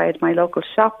outside my local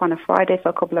shop on a Friday for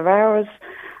a couple of hours,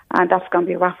 and that's going to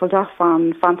be raffled off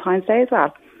on Valentine's Day as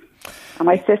well. And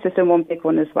my sister's in one big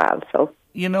one as well. So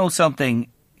you know something,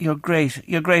 you're great,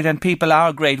 and people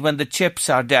are great when the chips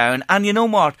are down. And you know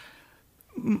what?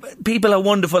 People are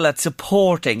wonderful at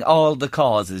supporting all the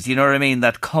causes, you know what I mean,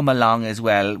 that come along as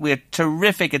well. We're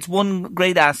terrific. It's one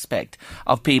great aspect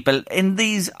of people in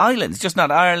these islands, just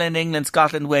not Ireland, England,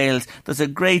 Scotland, Wales. There's a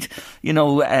great,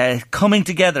 coming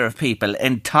together of people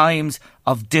in times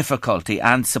of difficulty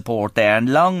and support there,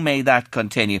 and long may that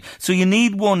continue. So you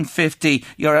need 150.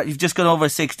 You've just gone over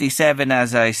 67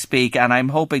 as I speak, and I'm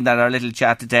hoping that our little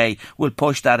chat today will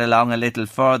push that along a little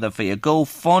further for you.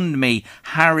 GoFundMe,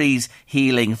 Harry's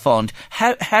Healing Fund.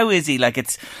 How is he?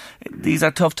 These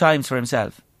are tough times for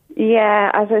himself.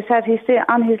 Yeah, as I said, he's still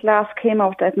on his last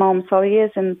chemo at that moment, so he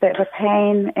is in a bit of a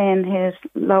pain in his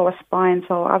lower spine.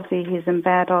 So obviously he's in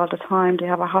bed all the time. They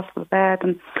have a hospital bed,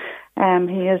 and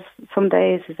he is, some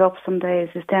days he's up, some days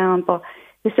he's down, but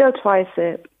he still tries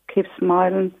to keep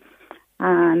smiling.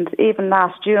 And even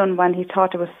last June, when he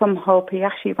thought there was some hope, he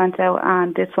actually went out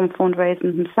and did some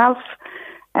fundraising himself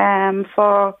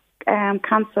for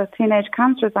cancer, teenage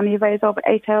cancers, and he raised over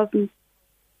 £8,000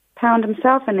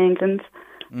 himself in England.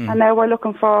 And now we're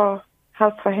looking for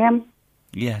help for him.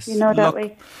 Yes, that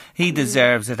way. He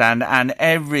deserves it, and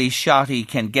every shot he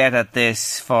can get at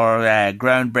this for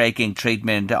groundbreaking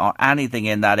treatment or anything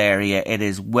in that area, it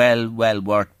is well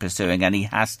worth pursuing, and he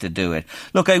has to do it.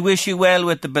 Look, I wish you well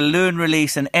with the balloon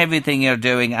release and everything you're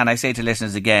doing, and I say to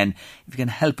listeners again, if you can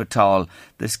help at all,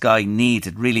 this guy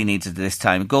really needs it this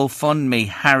time. GoFundMe,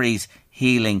 Harry's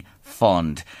Healing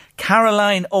Fund.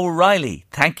 Caroline O'Reilly,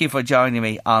 thank you for joining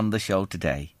me on the show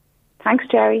today. Thanks,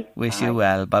 Jerry. Wish you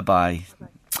well. Bye-bye.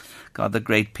 God, the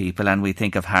great people. And we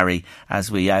think of Harry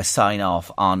as we sign off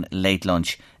on Late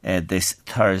Lunch this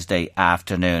Thursday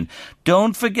afternoon.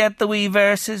 Don't forget the wee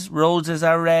verses. Roses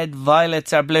are red,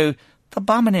 violets are blue. They're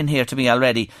bombing in here to me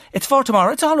already. It's for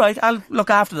tomorrow. It's all right. I'll look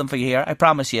after them for you here, I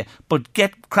promise you. But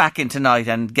get cracking tonight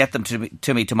and get them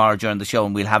to me tomorrow during the show,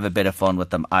 and we'll have a bit of fun with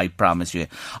them, I promise you.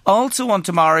 Also on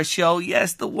tomorrow's show,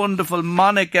 yes, the wonderful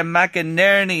Monica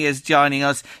McInerney is joining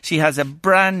us. She has a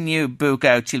brand new book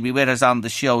out. She'll be with us on the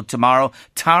show tomorrow.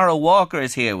 Tara Walker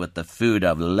is here with The Food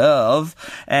of Love.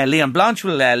 Leon Blanche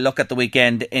will look at the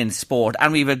weekend in sport.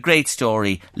 And we have a great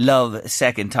story, Love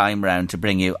Second Time Round, to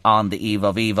bring you on the eve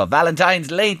of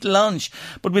Valentine's Late Lunch.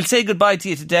 But we'll say goodbye to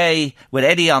you today with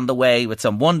Eddie on the way with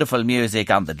some wonderful music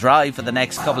on the drive for the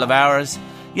next couple of hours.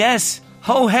 Yes,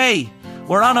 ho hey,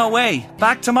 we're on our way.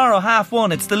 Back tomorrow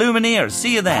 1:30. It's the Lumineers.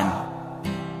 See you then.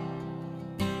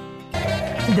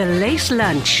 The Late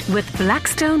Lunch with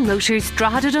Blackstone Motors,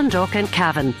 Drogheda, Dundalk and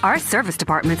Cavan. Our service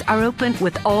departments are open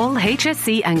with all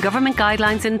HSC and government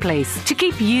guidelines in place to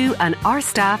keep you and our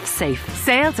staff safe.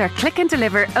 Sales are click and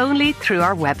deliver only through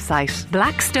our website,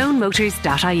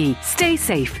 blackstonemotors.ie. Stay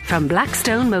safe from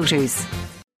Blackstone Motors.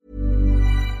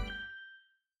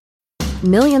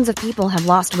 Millions of people have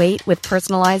lost weight with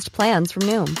personalized plans from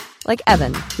Noom. Like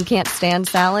Evan, who can't stand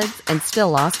salads and still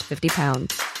lost 50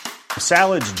 pounds.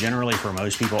 Salads generally for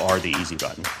most people are the easy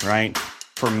button, right?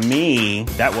 For me,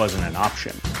 that wasn't an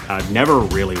option. I never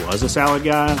really was a salad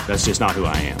guy. That's just not who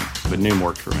I am. But Noom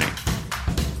worked for me.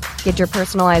 Get your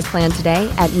personalized plan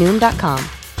today at Noom.com.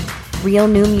 Real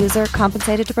Noom user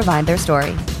compensated to provide their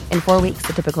story. In 4 weeks,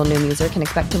 the typical Noom user can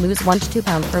expect to lose 1 to 2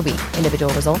 pounds per week.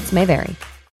 Individual results may vary.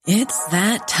 It's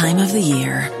that time of the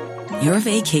year. Your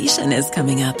vacation is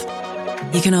coming up.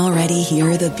 You can already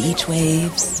hear the beach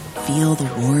waves, feel the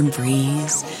warm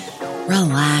breeze,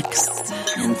 relax,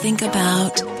 and think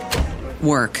about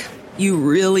work. You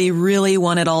really, really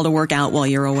want it all to work out while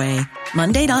you're away.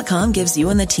 Monday.com gives you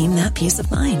and the team that peace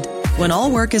of mind. When all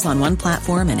work is on one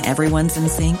platform and everyone's in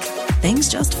sync, things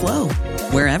just flow.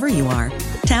 Wherever you are,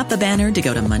 tap the banner to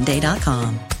go to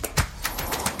Monday.com.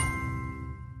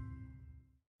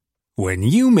 When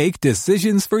you make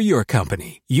decisions for your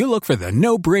company, you look for the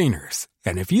no-brainers.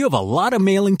 And if you have a lot of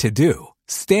mailing to do,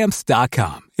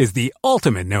 Stamps.com is the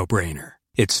ultimate no-brainer.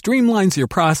 It streamlines your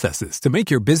processes to make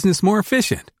your business more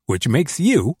efficient, which makes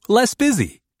you less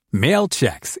busy. Mail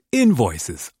checks,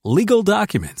 invoices, legal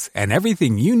documents, and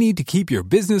everything you need to keep your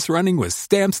business running with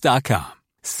Stamps.com.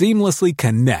 Seamlessly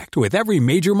connect with every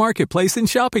major marketplace and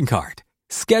shopping cart.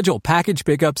 Schedule package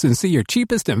pickups and see your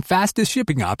cheapest and fastest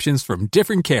shipping options from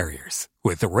different carriers,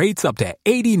 with rates up to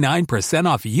 89%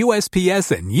 off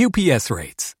USPS and UPS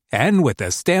rates. And with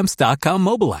the Stamps.com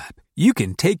mobile app, you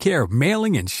can take care of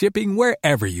mailing and shipping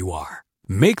wherever you are.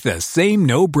 Make the same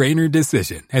no-brainer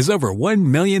decision as over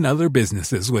 1 million other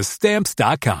businesses with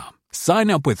Stamps.com. Sign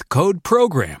up with code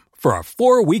PROGRAM for a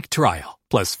 4-week trial,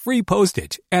 plus free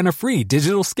postage and a free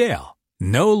digital scale.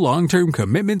 No long-term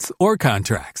commitments or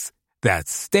contracts.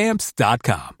 That's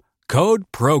Stamps.com. Code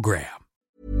PROGRAM.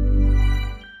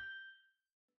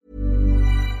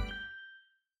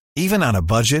 Even on a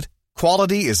budget,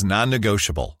 quality is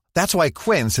non-negotiable. That's why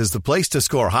Quince is the place to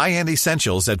score high-end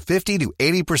essentials at 50 to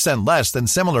 80% less than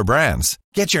similar brands.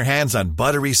 Get your hands on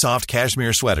buttery soft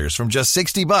cashmere sweaters from just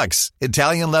 $60,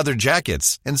 Italian leather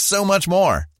jackets, and so much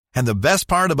more. And the best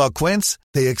part about Quince,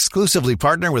 they exclusively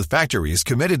partner with factories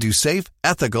committed to safe,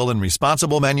 ethical, and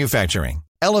responsible manufacturing.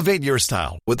 Elevate your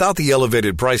style without the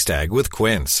elevated price tag with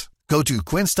Quince. Go to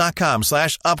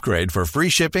quince.com/upgrade for free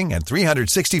shipping and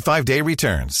 365-day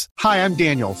returns. Hi, I'm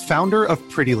Daniel, founder of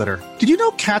Pretty Litter. Did you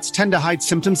know cats tend to hide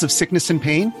symptoms of sickness and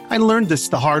pain? I learned this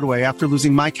the hard way after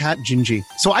losing my cat, Gingy.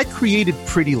 So I created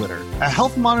Pretty Litter, a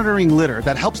health monitoring litter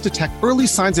that helps detect early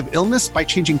signs of illness by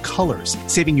changing colors,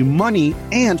 saving you money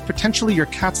and potentially your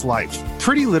cat's life.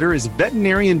 Pretty Litter is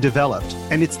veterinarian developed,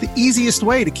 and it's the easiest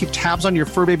way to keep tabs on your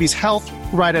fur baby's health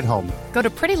right at home. Go to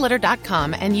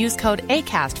prettylitter.com and use code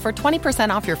ACAST for 20%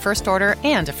 off your first order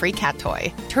and a free cat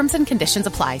toy. Terms and conditions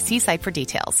apply. See site for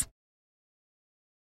details.